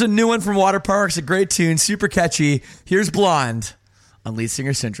 Here's a new one from Waterparks, a great tune, super catchy. Here's Blonde on Lead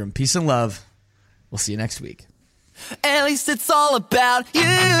Singer Syndrome. Peace and love. We'll see you next week. At least it's all about you.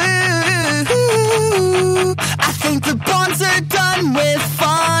 I think the bonds are done with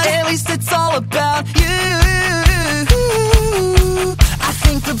fun. At least it's all about you. I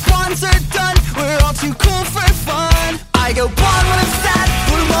think the bonds are done. We're all too cool for fun. I go blonde when I'm sad.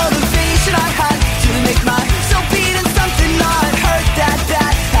 What a motivation I had to make myself beat in something not hurt that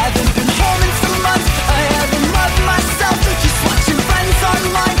bad. Haven't been home in some months. I haven't loved myself. Just watching friends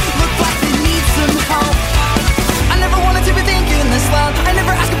online look like they need some help. I never wanted to be thinking this loud. I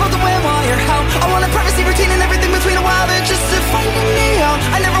never ask about the when, why, or how. I want a privacy routine and everything between a while. They're just to finding me out.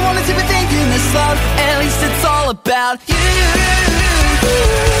 I never wanted to be thinking this loud. At least it's all about you.